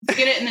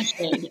 Get it in the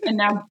shade and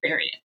now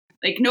bury it.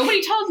 Like,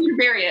 nobody tells you to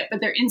bury it,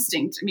 but their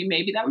instinct,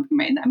 maybe that would be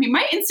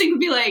my instinct would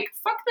be like,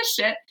 fuck this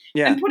shit.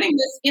 Yeah. I'm putting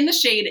this in the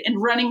shade and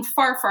running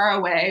far, far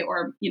away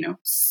or,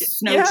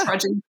 snow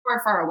trudging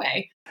far, far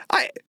away.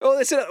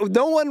 Listen,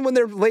 no one, when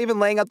they're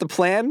even laying out the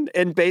plan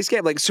in base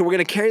camp, like, so we're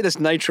going to carry this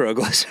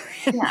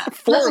nitroglycerin. Yeah.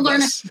 Let's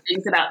learn a few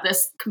things about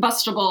this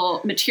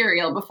combustible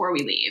material before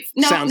we leave.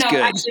 Sounds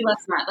good. Actually,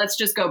 let's not. Let's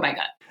just go by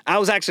gut. I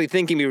was actually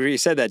thinking before you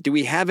said that, do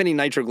we have any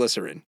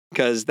nitroglycerin?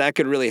 Because that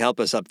could really help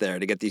us up there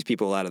to get these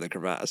people out of the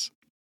crevasse.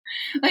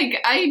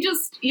 Like,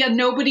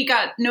 nobody,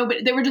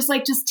 they were just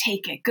like, just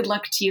take it. Good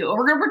luck to you.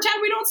 We're going to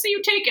pretend we don't see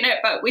you taking it,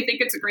 but we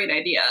think it's a great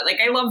idea. Like,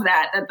 I love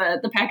that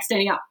the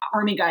Pakistani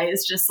army guy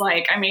is just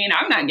like, I'm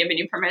not giving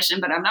you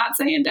permission, but I'm not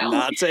saying no.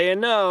 Not saying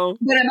no.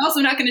 But I'm also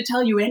not going to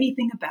tell you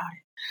anything about it.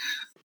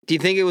 Do you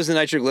think it was the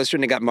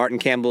nitroglycerin that got Martin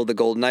Campbell the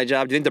GoldenEye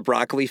job? Do you think the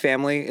Broccoli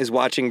family is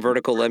watching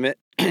Vertical Limit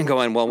and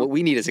going, well, what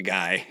we need is a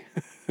guy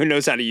who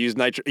knows how to use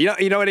nitro?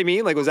 You know what I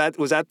mean? Like, was that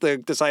the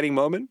deciding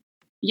moment?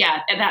 Yeah,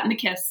 and that and the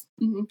kiss.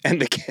 Mm-hmm.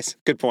 And the kiss.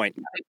 Good point.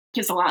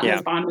 Kiss a lot in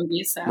those Bond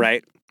movies. So.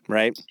 Right.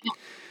 Yeah.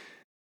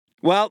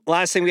 Well,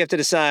 last thing we have to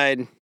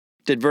decide,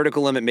 did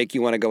Vertical Limit make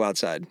you want to go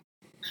outside?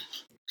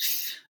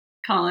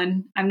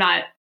 Colin, I'm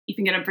not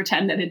even going to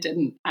pretend that it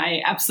didn't.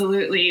 I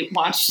absolutely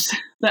watched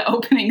the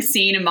opening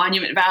scene in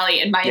Monument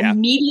Valley, and my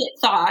immediate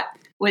thought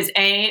was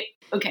I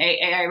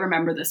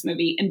remember this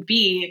movie, and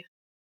B,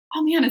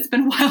 oh man, it's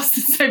been a while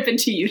since I've been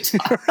to Utah.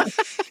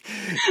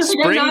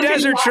 Spring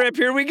desert trip,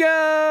 here we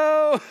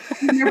go.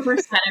 100%,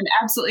 I'm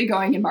absolutely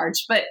going in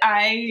March. But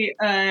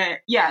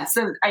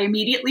so I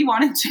immediately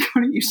wanted to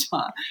go to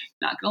Utah,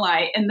 not gonna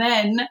lie. And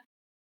then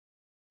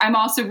I'm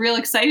also real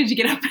excited to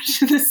get up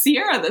into the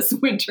Sierra this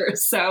winter.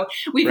 So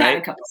we've had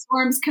a couple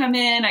storms come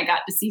in. I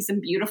got to see some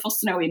beautiful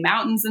snowy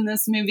mountains in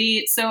this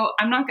movie. So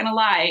I'm not going to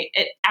lie,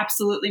 it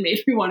absolutely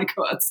made me want to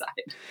go outside.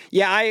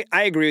 Yeah, I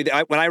agree with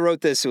you. When I wrote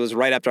this, it was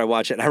right after I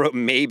watched it. And I wrote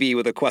maybe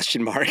with a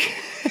question mark.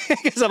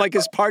 Because I'm like,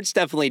 his parts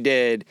definitely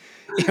did.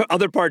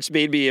 Other parts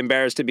made me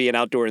embarrassed to be an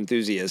outdoor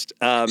enthusiast.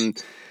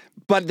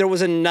 But there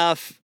was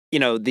enough,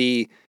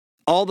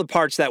 all the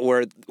parts that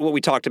were what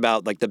we talked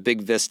about, like the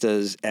big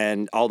vistas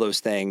and all those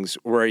things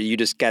where you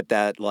just get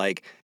that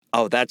like,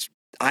 oh,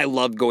 I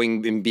love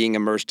going and being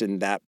immersed in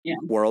that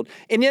world.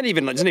 And yet it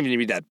doesn't even need to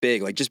be that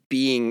big. Like just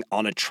being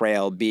on a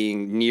trail,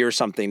 being near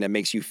something that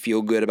makes you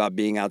feel good about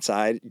being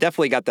outside.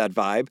 Definitely got that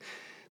vibe.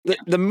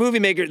 The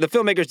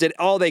filmmakers did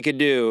all they could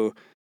do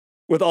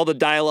with all the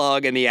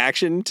dialogue and the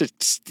action to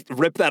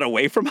rip that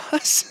away from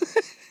us.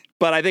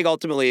 But I think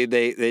ultimately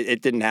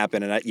it didn't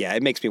happen. And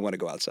it makes me want to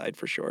go outside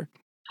for sure.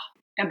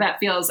 And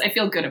I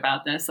feel good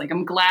about this. Like,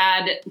 I'm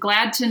glad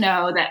to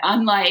know that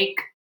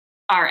unlike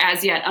our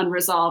as yet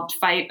unresolved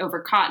fight over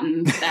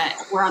cotton, that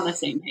we're on the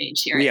same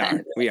page here. We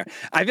are.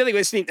 I feel like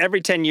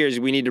every 10 years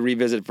we need to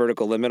revisit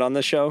Vertical Limit on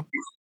the show.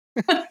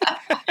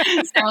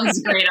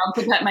 Sounds great. I'll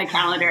put that in my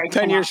calendar.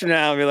 10 years from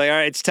now, I'll be like, all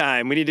right, it's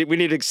time. We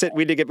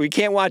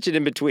can't watch it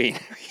in between.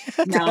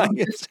 No,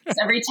 it's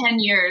every 10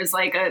 years,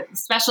 like a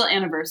special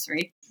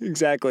anniversary.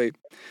 Exactly.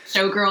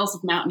 Showgirls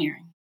of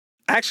Mountaineering.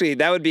 Actually,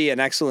 that would be an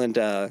excellent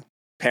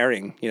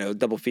pairing,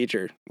 double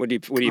feature. What do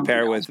you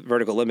pair with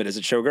Vertical Limit? Is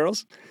it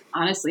Showgirls?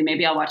 Honestly,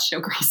 maybe I'll watch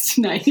Showgirls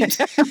tonight.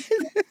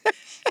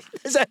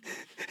 Is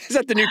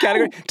that the new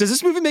category? Does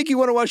this movie make you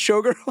want to watch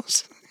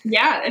Showgirls?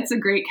 Yeah, it's a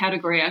great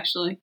category,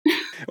 actually.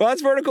 Well,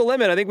 that's Vertical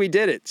Limit. I think we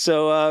did it.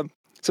 So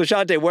So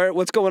Shante,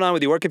 what's going on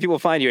with you? Where can people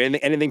find you?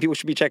 Anything people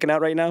should be checking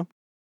out right now?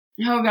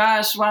 Oh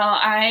gosh, well,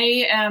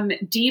 I am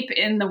deep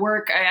in the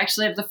work. I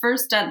actually have the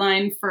first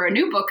deadline for a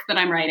new book that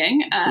I'm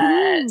writing.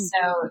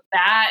 So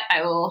that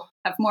I will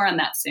have more on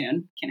that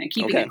soon. Kind of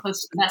keeping it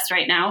close to the vest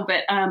right now.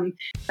 But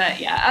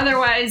yeah,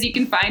 otherwise you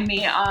can find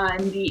me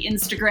on the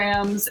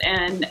Instagrams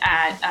and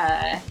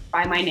at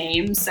by my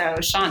name. So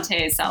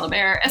Shante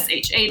Salabert,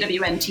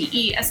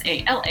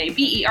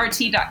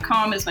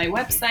 SHAWNTESALABERT.com is my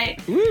website.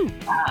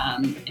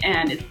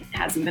 And it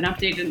hasn't been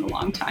updated in a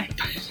long time.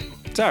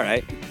 It's all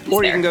right.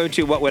 Or you can go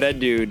to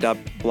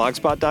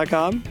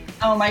whatwouldIdo.blogspot.com.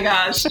 Oh my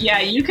gosh. Yeah,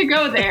 you could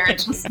go there and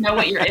just know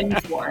what you're in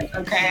for,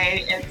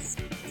 okay? It's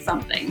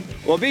something.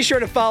 Well, be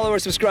sure to follow or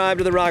subscribe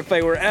to The Rock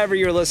Fight wherever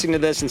you're listening to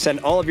this, and send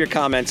all of your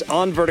comments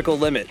on Vertical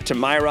Limit to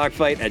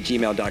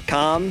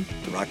myrockfight@gmail.com.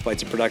 The Rock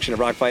Fight's a production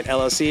of Rock Fight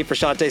LLC. For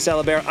Shante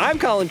Salabert, I'm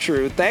Colin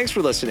True. Thanks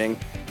for listening.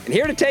 And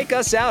here to take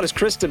us out is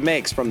Krista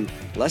Makes from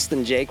Less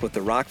Than Jake with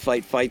the Rock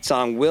Fight fight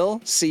song.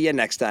 We'll see you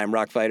next time,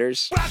 Rock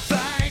Fighters. Rock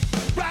Fight!